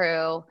 my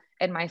crew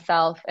and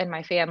myself and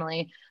my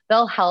family,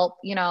 they'll help,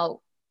 you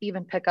know,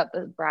 even pick up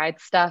the bride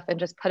stuff and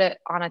just put it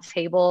on a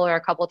table or a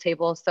couple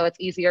tables. So it's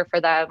easier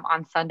for them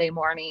on Sunday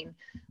morning,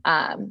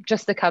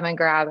 just to come and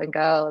grab and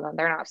go. And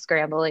they're not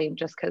scrambling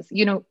just because,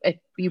 you know, if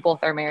you both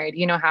are married,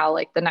 you know how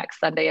like the next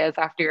Sunday is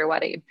after your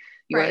wedding,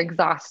 you're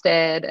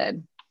exhausted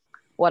and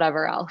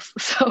whatever else.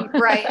 So,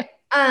 right.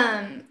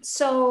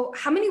 So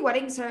how many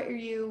weddings are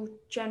you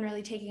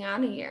generally taking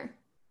on a year?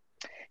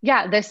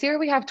 Yeah, this year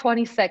we have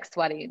 26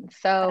 weddings.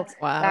 So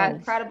that's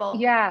incredible.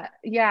 Yeah.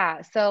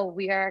 Yeah. So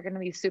we are going to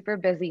be super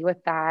busy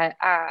with that.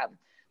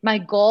 My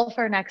goal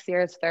for next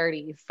year is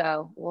 30.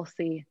 So we'll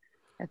see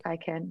if I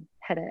can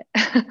hit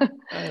it.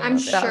 I'm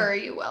sure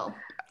you will.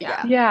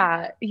 Yeah.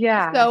 Yeah.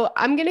 Yeah. So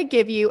I'm going to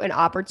give you an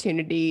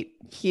opportunity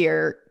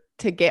here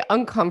to get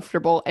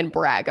uncomfortable and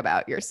brag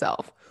about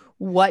yourself.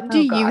 What do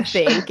you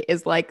think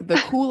is like the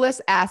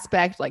coolest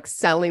aspect, like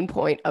selling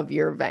point of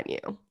your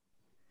venue?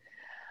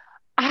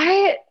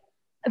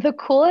 The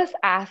coolest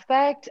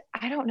aspect,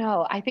 I don't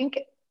know. I think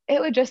it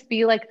would just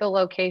be like the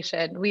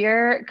location. We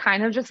are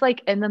kind of just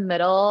like in the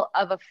middle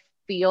of a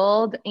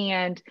field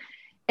and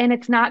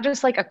it's not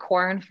just like a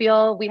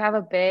cornfield. We have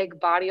a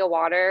big body of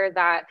water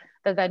that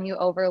the venue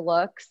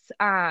overlooks.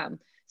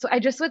 So I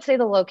just would say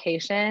the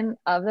location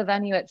of the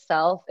venue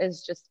itself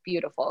is just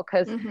beautiful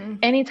because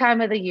any time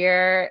of the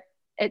year,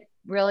 it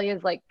really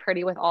is like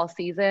pretty with all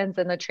seasons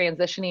and the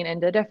transitioning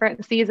into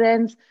different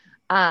seasons.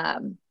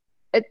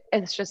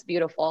 It's just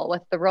beautiful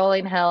with the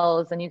rolling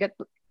hills and you get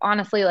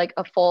honestly like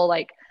a full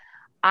like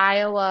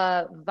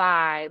Iowa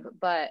vibe,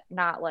 but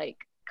not like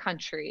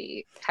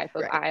country type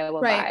of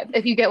Iowa vibe,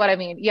 if you get what I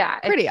mean. Yeah.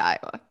 Pretty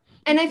Iowa.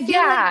 And I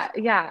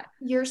feel like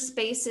your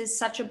space is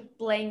such a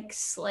blank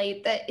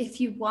slate that if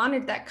you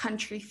wanted that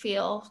country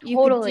feel, you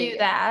could do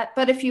that.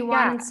 But if you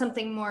wanted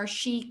something more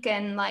chic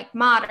and like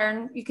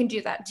modern, you can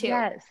do that too.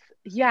 Yes.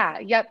 Yeah.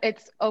 Yep.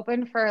 It's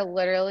open for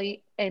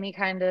literally any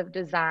kind of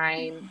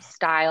design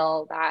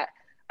style that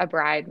a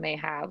bride may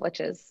have, which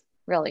is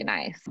really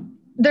nice.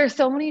 There's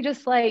so many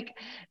just like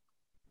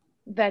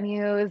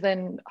venues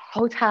and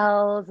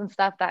hotels and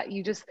stuff that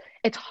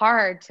it's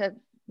hard to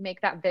make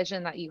that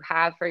vision that you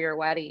have for your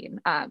wedding.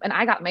 And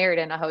I got married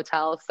in a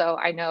hotel, so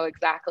I know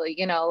exactly,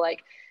 you know,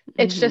 like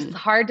it's just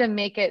hard to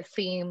make it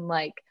seem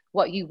like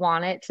what you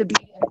want it to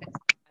be.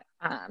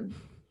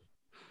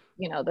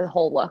 You know, the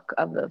whole look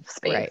of the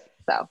space. Right.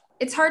 So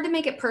it's hard to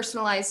make it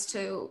personalized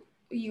to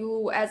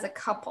you as a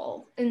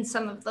couple in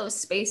some of those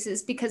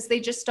spaces because they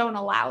just don't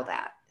allow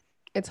that.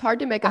 It's hard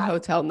to make a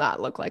hotel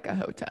not look like a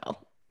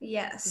hotel.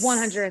 Yes.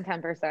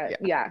 110%.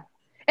 Yeah.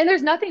 And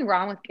there's nothing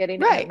wrong with getting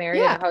married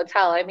in a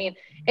hotel. I mean,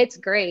 it's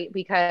great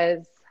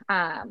because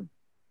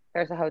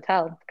there's a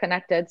hotel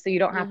connected. So you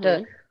don't have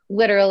to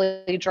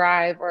literally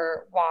drive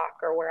or walk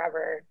or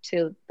wherever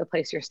to the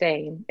place you're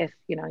staying if,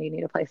 you know, you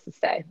need a place to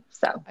stay.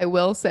 So I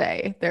will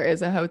say there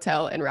is a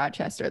hotel in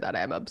Rochester that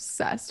I'm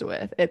obsessed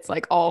with. It's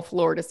like all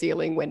floor to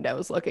ceiling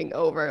windows looking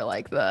over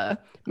like the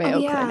Mayo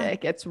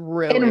Clinic. It's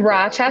really in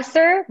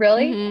Rochester,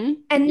 really?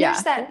 And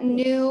there's that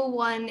new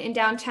one in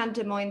downtown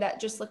Des Moines that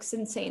just looks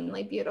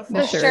insanely beautiful.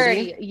 The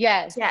Surety.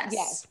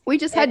 Yes. We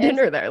just had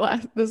dinner there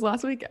this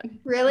last weekend.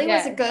 Really?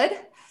 Was it good?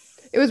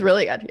 It was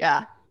really good.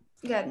 Yeah.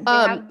 Good. They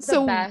have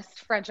the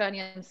best French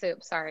onion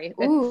soup. Sorry.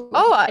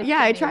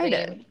 I tried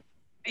it.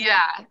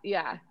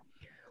 Yeah.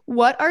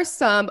 What are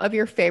some of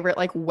your favorite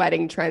like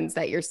wedding trends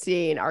that you're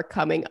seeing are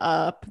coming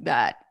up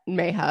that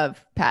may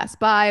have passed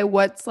by?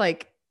 What's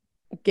like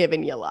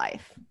giving you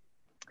life?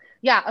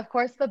 Yeah, of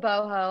course, the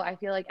boho. I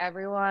feel like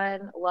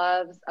everyone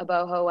loves a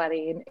boho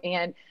wedding,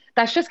 and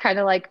that's just kind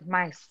of like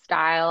my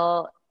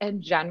style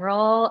in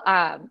general,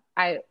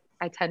 I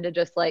tend to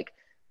just like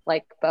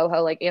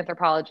boho, like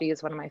Anthropologie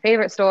is one of my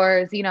favorite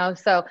stores, you know,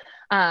 so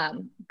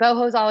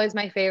boho is always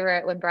my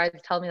favorite when brides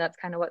tell me that's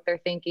kind of what they're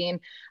thinking.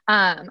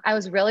 I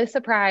was really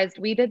surprised.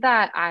 We did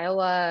that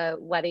Iowa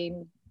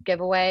wedding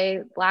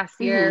giveaway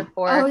last year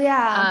for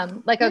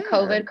like a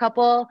COVID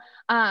couple,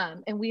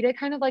 and we did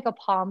kind of like a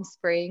Palm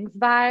Springs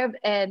vibe,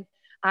 and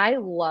I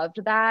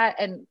loved that,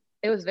 and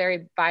it was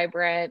very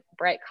vibrant,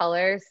 bright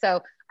colors.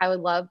 So I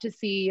would love to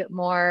see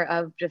more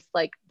of just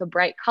like the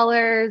bright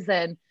colors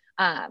and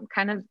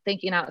kind of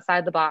thinking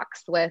outside the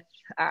box with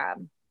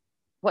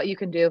what you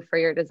can do for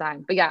your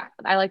design. But yeah,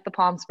 I like the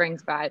Palm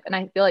Springs vibe, and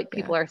I feel like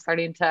people are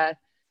starting to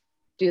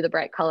do the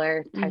bright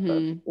color type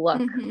of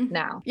look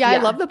now. Yeah, I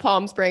love the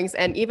Palm Springs,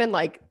 and even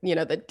like, you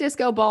know, the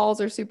disco balls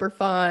are super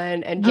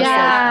fun, and just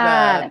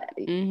like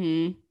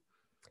the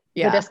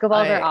disco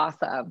balls are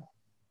awesome.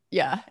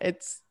 Yeah,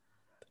 it's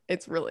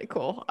really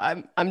cool.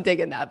 I'm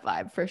digging that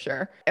vibe for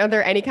sure. Are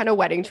there any kind of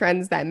wedding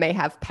trends that may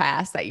have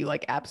passed that you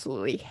like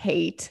absolutely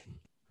hate?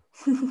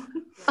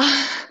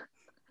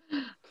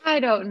 I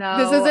don't know.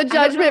 This is a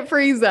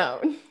judgment-free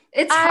zone.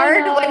 It's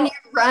hard when you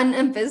run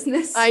a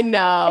business. I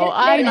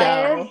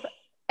know.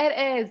 It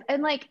is.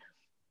 And like,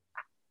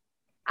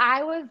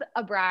 I was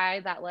a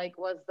bride that like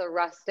was the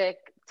rustic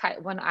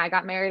type. When I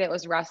got married, it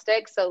was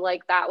rustic. So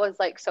like, that was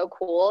like so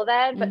cool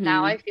then. But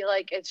now I feel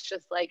like it's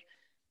just like,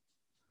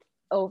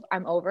 oh,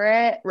 I'm over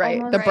it. Right.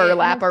 Almost, the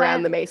burlap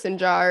around the mason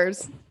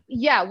jars.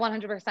 Yeah,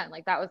 100%.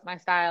 Like that was my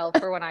style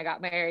for when I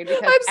got married.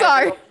 Because I'm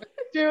sorry.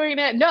 Doing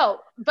it. No,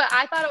 but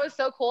I thought it was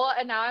so cool.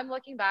 And now I'm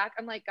looking back,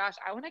 I'm like, gosh,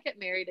 I want to get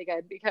married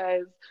again,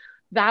 because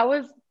that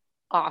was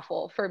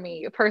awful for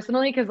me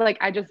personally. Cause like,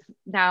 I just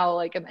now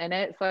like I'm in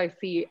it. So I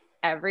see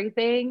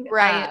everything.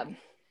 Right.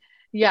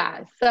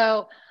 Yeah.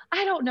 So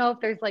I don't know if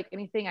there's like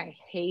anything I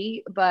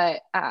hate,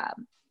 but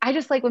I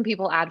just like when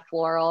people add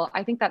floral.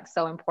 I think that's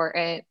so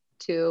important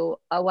to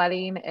a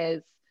wedding,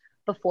 is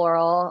the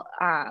floral.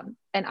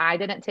 And I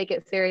didn't take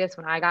it serious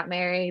when I got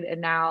married.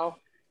 And now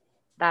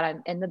that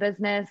I'm in the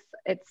business,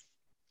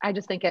 I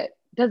just think it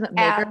doesn't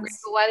make or break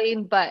a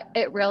wedding, but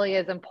it really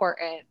is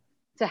important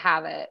to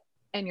have it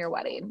in your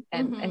wedding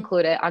and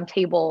include it on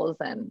tables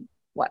and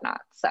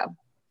whatnot. So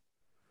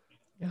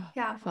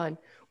yeah, fun.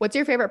 What's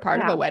your favorite part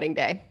of a wedding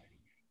day?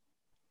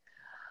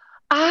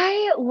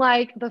 I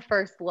like the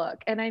first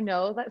look, and I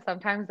know that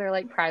sometimes they're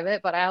like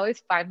private, but I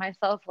always find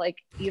myself like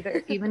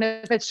even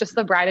if it's just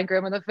the bride and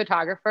groom and the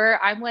photographer,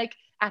 I'm like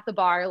at the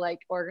bar, like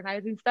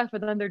organizing stuff,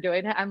 and then they're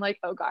doing it. I'm like,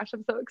 oh gosh,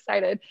 I'm so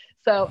excited.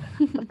 So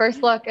the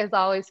first look is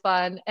always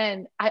fun.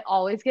 And I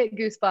always get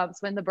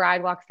goosebumps when the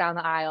bride walks down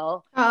the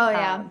aisle. Oh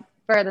yeah.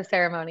 For the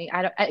ceremony.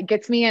 It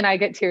gets me, and I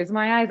get tears in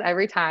my eyes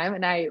every time.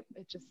 And I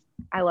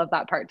love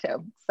that part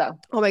too. So,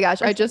 oh my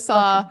gosh, I just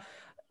saw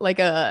like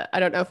I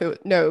don't know if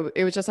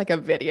it was just like a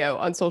video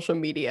on social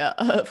media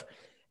of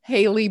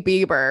Hailey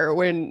Bieber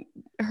when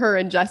her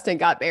and Justin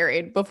got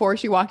married. Before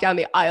she walked down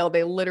the aisle,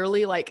 they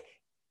literally like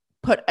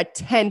put a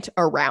tent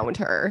around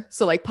her,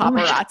 so like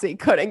paparazzi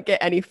couldn't get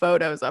any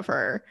photos of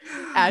her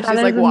as she's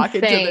like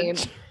walking to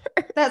the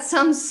That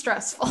sounds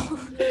stressful.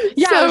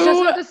 Yeah, so I was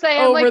just about to say,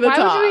 I'm like,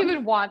 why would you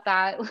even want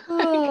that?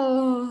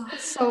 Oh,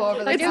 so over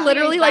the top. It's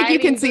literally like you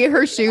can see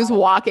her shoes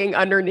walking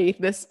underneath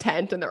this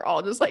tent, and they're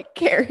all just like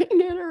carrying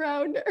it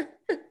around her.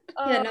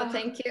 Yeah, no,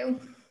 thank you.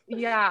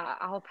 Yeah,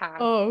 I'll pass.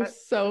 Oh,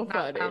 That's so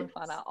funny. Not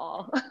fun at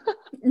all.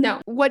 No.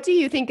 What do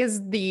you think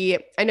is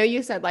I know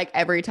you said like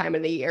every time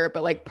of the year,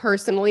 but like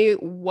personally,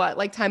 what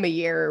like time of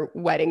year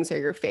weddings are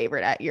your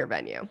favorite at your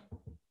venue?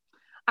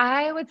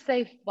 I would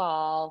say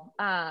fall.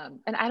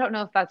 And I don't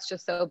know if that's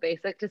just so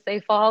basic to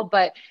say fall,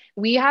 but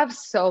we have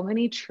so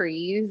many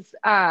trees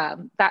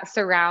that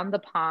surround the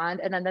pond,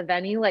 and then the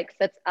venue like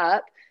sits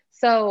up.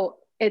 So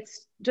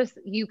it's just,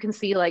 you can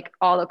see like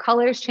all the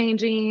colors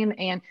changing,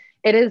 and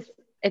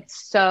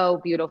it's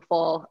so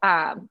beautiful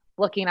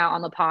looking out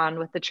on the pond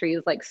with the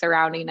trees like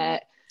surrounding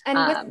it. And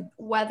with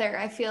weather,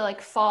 I feel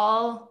like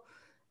fall,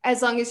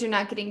 as long as you're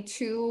not getting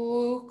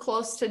too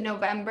close to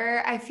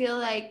November, I feel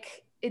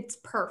like it's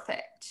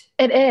perfect.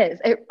 It is.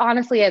 It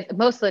honestly is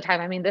most of the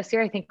time. I mean, this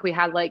year I think we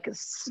had like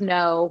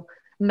snow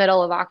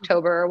middle of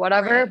October or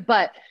whatever,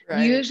 but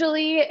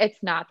usually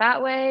it's not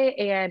that way.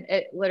 And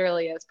it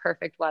literally is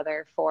perfect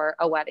weather for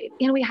a wedding.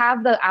 And we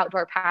have the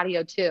outdoor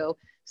patio too.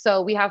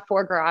 So we have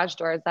 4 garage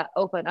doors that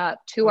open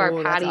up to our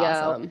patio.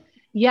 That's awesome.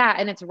 Yeah.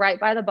 And it's right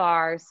by the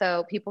bar.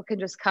 So people can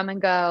just come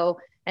and go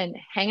and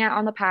hang out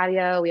on the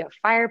patio. We have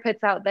fire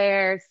pits out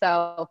there.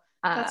 So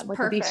with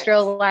the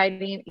bistro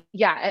lighting.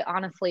 Yeah, it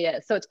honestly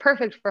is. So it's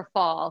perfect for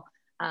fall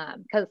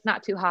because it's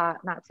not too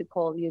hot, not too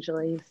cold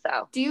usually.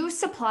 So do you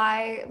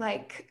supply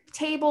like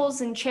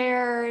tables and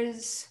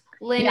chairs,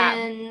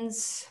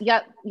 linens?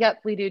 Yeah.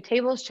 Yep. We do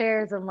tables,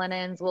 chairs, and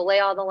linens. We'll lay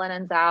all the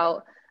linens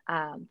out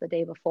the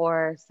day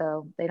before,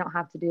 so they don't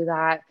have to do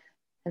that.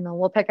 And then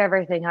we'll pick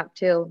everything up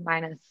too,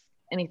 minus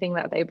anything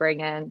that they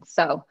bring in.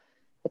 So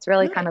it's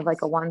really kind of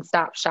like a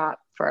one-stop shop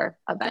for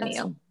a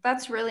venue.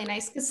 That's really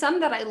nice, because some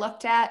that I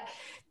looked at,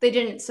 they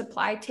didn't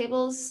supply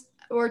tables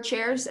or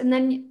chairs, and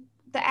then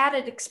the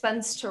added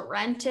expense to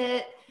rent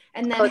it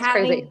and then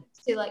having crazy.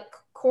 To like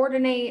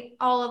coordinate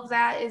all of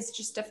that is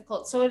just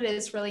difficult. So it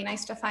is really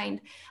nice to find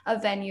a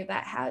venue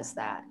that has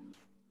that.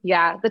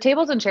 Yeah, the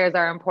tables and chairs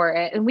are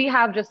important. And we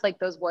have just like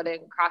those wooden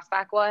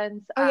crossback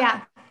ones. Oh,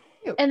 yeah.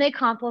 And they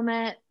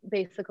complement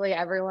basically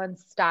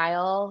everyone's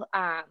style.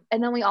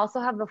 And then we also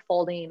have the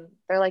folding.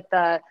 They're like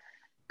the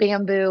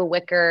bamboo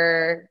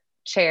wicker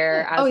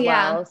chair as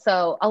well.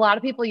 So a lot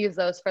of people use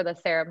those for the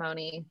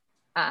ceremony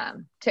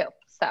too.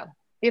 So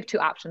we have two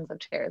options of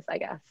chairs, I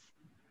guess.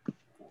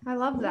 I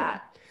love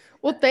that.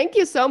 Well, thank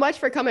you so much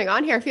for coming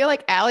on here. I feel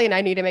like Allie and I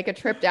need to make a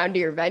trip down to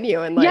your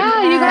venue and like,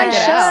 yeah, you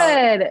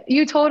guys should.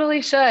 You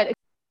totally should.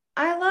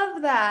 I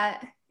love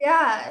that.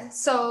 Yeah.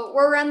 So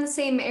we're around the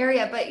same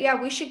area, but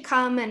yeah, we should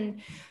come and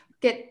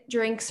get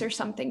drinks or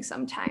something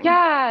sometime.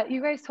 Yeah,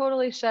 you guys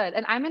totally should.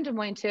 And I'm in Des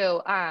Moines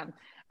too.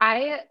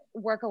 I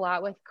work a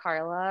lot with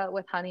Carla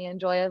with Honey and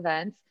Joy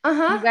Events.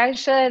 You guys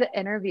should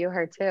interview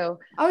her too.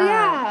 Oh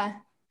yeah.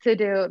 To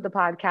do the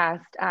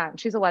podcast.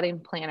 She's a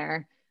wedding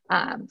planner.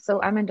 So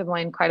I'm in Des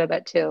Moines quite a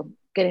bit too,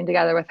 getting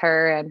together with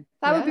her and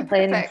that would be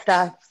planning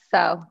stuff.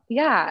 So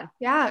yeah.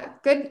 Yeah.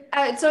 Good.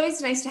 It's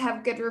always nice to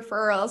have good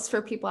referrals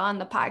for people on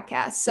the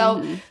podcast.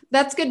 So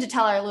that's good to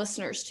tell our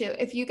listeners too.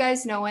 If you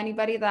guys know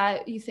anybody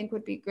that you think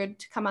would be good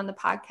to come on the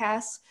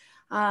podcast,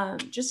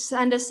 just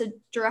send us a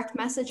direct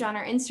message on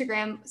our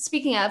Instagram.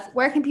 Speaking of,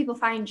 where can people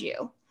find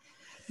you?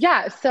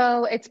 Yeah.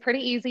 So it's pretty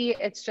easy.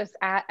 It's just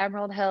at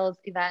Emerald Hills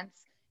Events.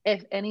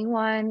 If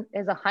anyone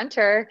is a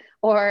hunter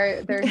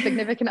or their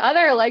significant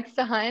other likes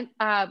to hunt,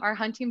 our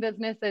hunting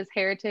business is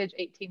Heritage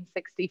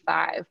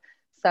 1865.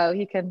 So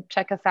you can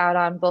check us out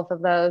on both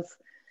of those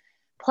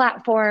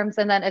platforms.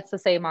 And then it's the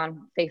same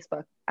on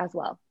Facebook as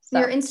well. So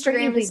your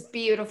Instagram is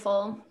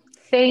beautiful.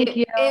 Thank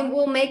you. It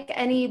will make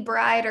any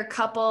bride or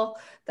couple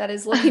that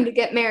is looking to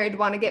get married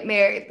want to get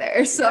married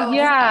there. So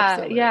yeah.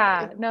 Absolutely.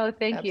 Yeah. No,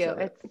 thank you.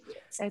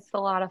 It's a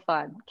lot of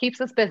fun.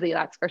 Keeps us busy.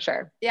 That's for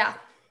sure. Yeah.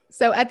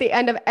 So at the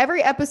end of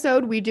every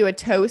episode, we do a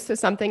toast to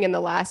something in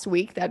the last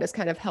week that has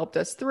kind of helped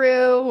us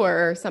through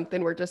or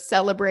something we're just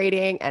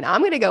celebrating. And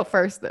I'm going to go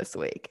first this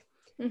week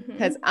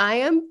because I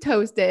am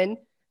toasting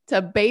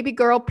to baby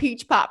girl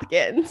Peach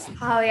Popkins.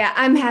 Oh yeah.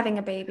 I'm having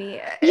a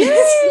baby. I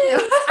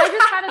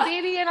just had a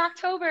baby in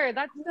October.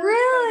 That's so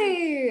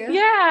really? Funny.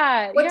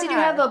 Yeah. What did you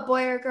have, a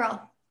boy or a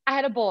girl? I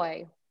had a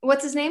boy.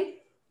 What's his name?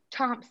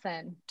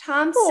 Thompson.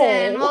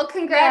 Oh, well,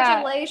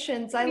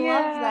 congratulations. I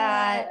love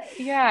that.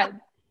 Yeah.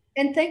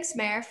 And thanks,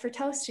 Mare, for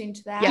toasting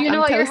to that. Do you know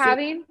what you're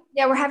having?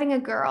 Yeah, we're having a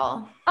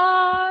girl.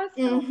 Oh,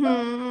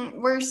 so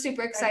we're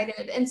super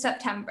excited in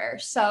September.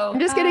 So I'm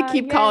just gonna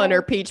keep calling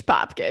her Peach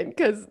Popkin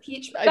because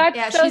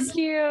that's so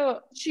cute.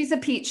 She's a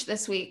peach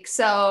this week,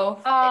 so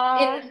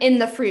in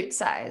the fruit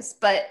size.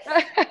 But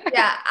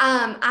yeah,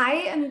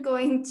 I am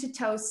going to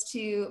toast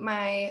to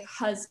my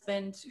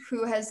husband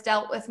who has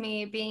dealt with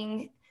me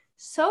being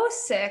so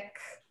sick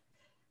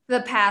the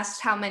past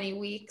how many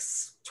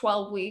weeks?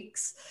 12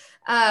 weeks.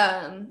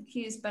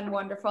 He's been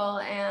wonderful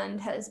and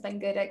has been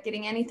good at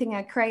getting anything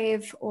I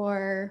crave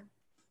or,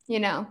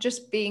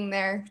 just being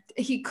there.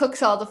 He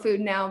cooks all the food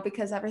now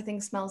because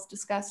everything smells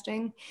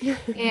disgusting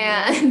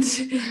and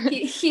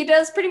he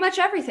does pretty much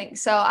everything.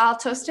 So I'll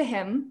toast to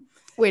him.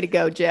 Way to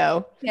go,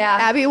 Joe. Yeah.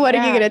 Abby, what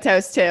are you going to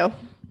toast to?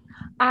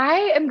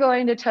 I am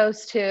going to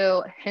toast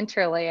to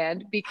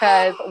Hinterland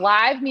because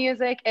live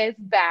music is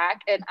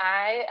back and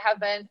I have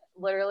been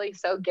literally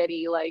so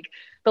giddy like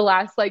the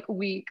last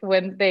week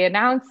when they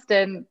announced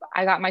and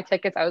I got my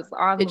tickets. I was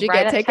on. Did you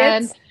get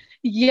tickets? 10.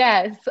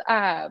 Yes.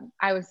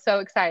 I was so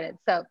excited.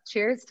 So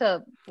cheers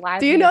to live.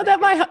 Do you know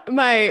that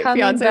my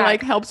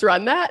fiance helps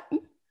run that?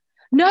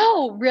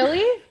 No,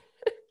 really?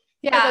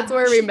 Yeah, that's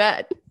where we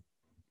met.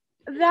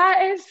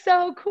 That is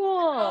so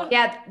cool.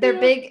 Yeah, they're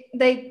big.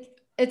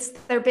 It's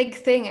their big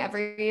thing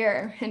every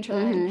year,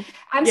 Hinterland.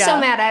 I'm so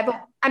mad.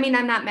 I'm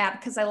not mad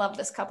because I love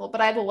this couple, but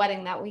I have a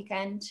wedding that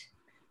weekend.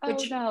 I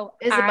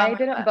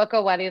didn't book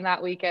a wedding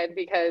that weekend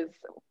because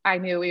I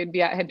knew we would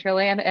be at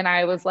Hinterland and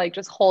I was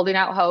just holding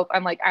out hope.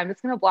 I'm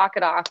just going to block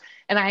it off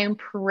and I am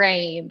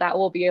praying that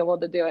we'll be able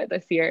to do it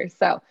this year.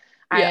 So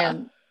I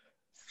am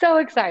so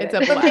excited.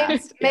 It's a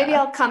blast. Maybe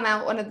I'll come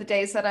out one of the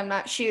days that I'm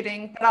not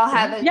shooting, but I'll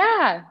have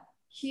a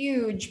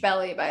huge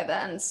belly by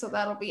then. So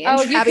that'll be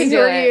interesting. Abby,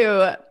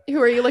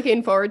 who are you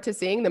looking forward to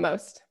seeing the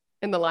most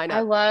in the lineup? I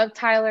love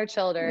Tyler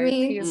Childers.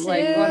 He's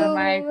one of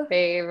my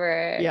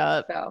favorites.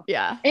 Yeah. So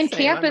yeah. And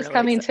Camp is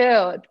coming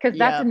too, because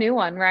that's a new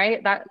one,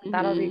 right?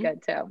 That'll be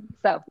good too.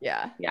 So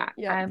yeah.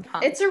 I'm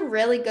pumped. It's a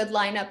really good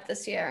lineup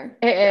this year.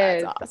 It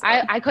is. Awesome.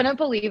 I couldn't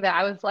believe it.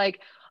 I was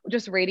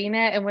just reading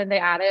it, and when they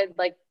added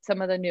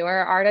some of the newer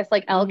artists,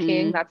 like Elle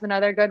King, that's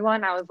another good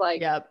one. I was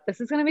this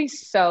is gonna be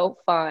so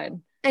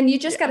fun. And you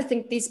just got to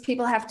think these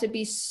people have to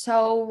be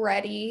so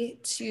ready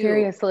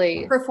to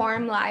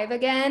perform live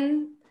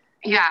again.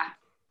 Yeah.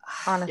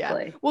 Honestly.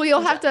 Yeah. Well,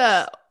 you'll have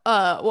to,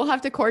 we'll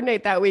have to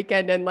coordinate that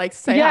weekend and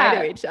say hi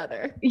to each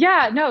other.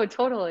 Yeah, no,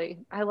 totally.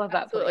 I love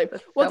that. Absolutely.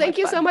 Well, thank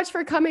you so much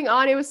for coming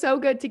on. It was so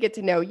good to get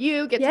to know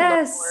you, get to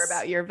learn more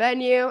about your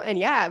venue.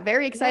 And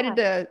very excited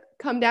to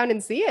come down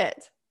and see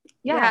it.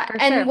 Yeah.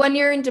 And sure. When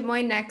you're in Des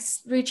Moines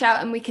next, reach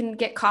out and we can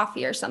get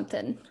coffee or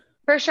something.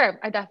 For sure.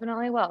 I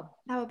definitely will.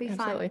 That would be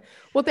fun.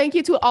 Well, thank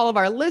you to all of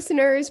our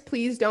listeners.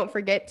 Please don't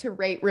forget to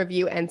rate,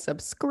 review, and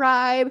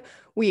subscribe.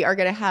 We are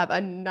going to have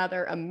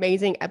another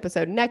amazing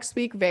episode next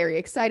week. Very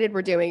excited.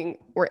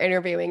 We're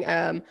interviewing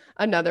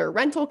another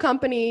rental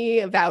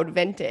company, Vowed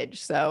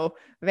Vintage. So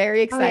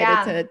very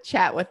excited to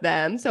chat with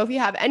them. So if you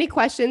have any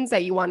questions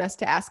that you want us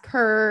to ask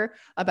her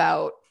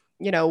about,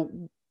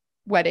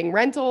 wedding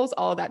rentals,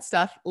 all of that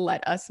stuff,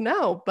 let us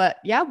know. But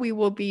yeah, we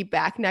will be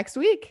back next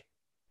week.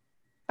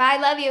 Bye.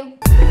 Love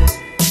you.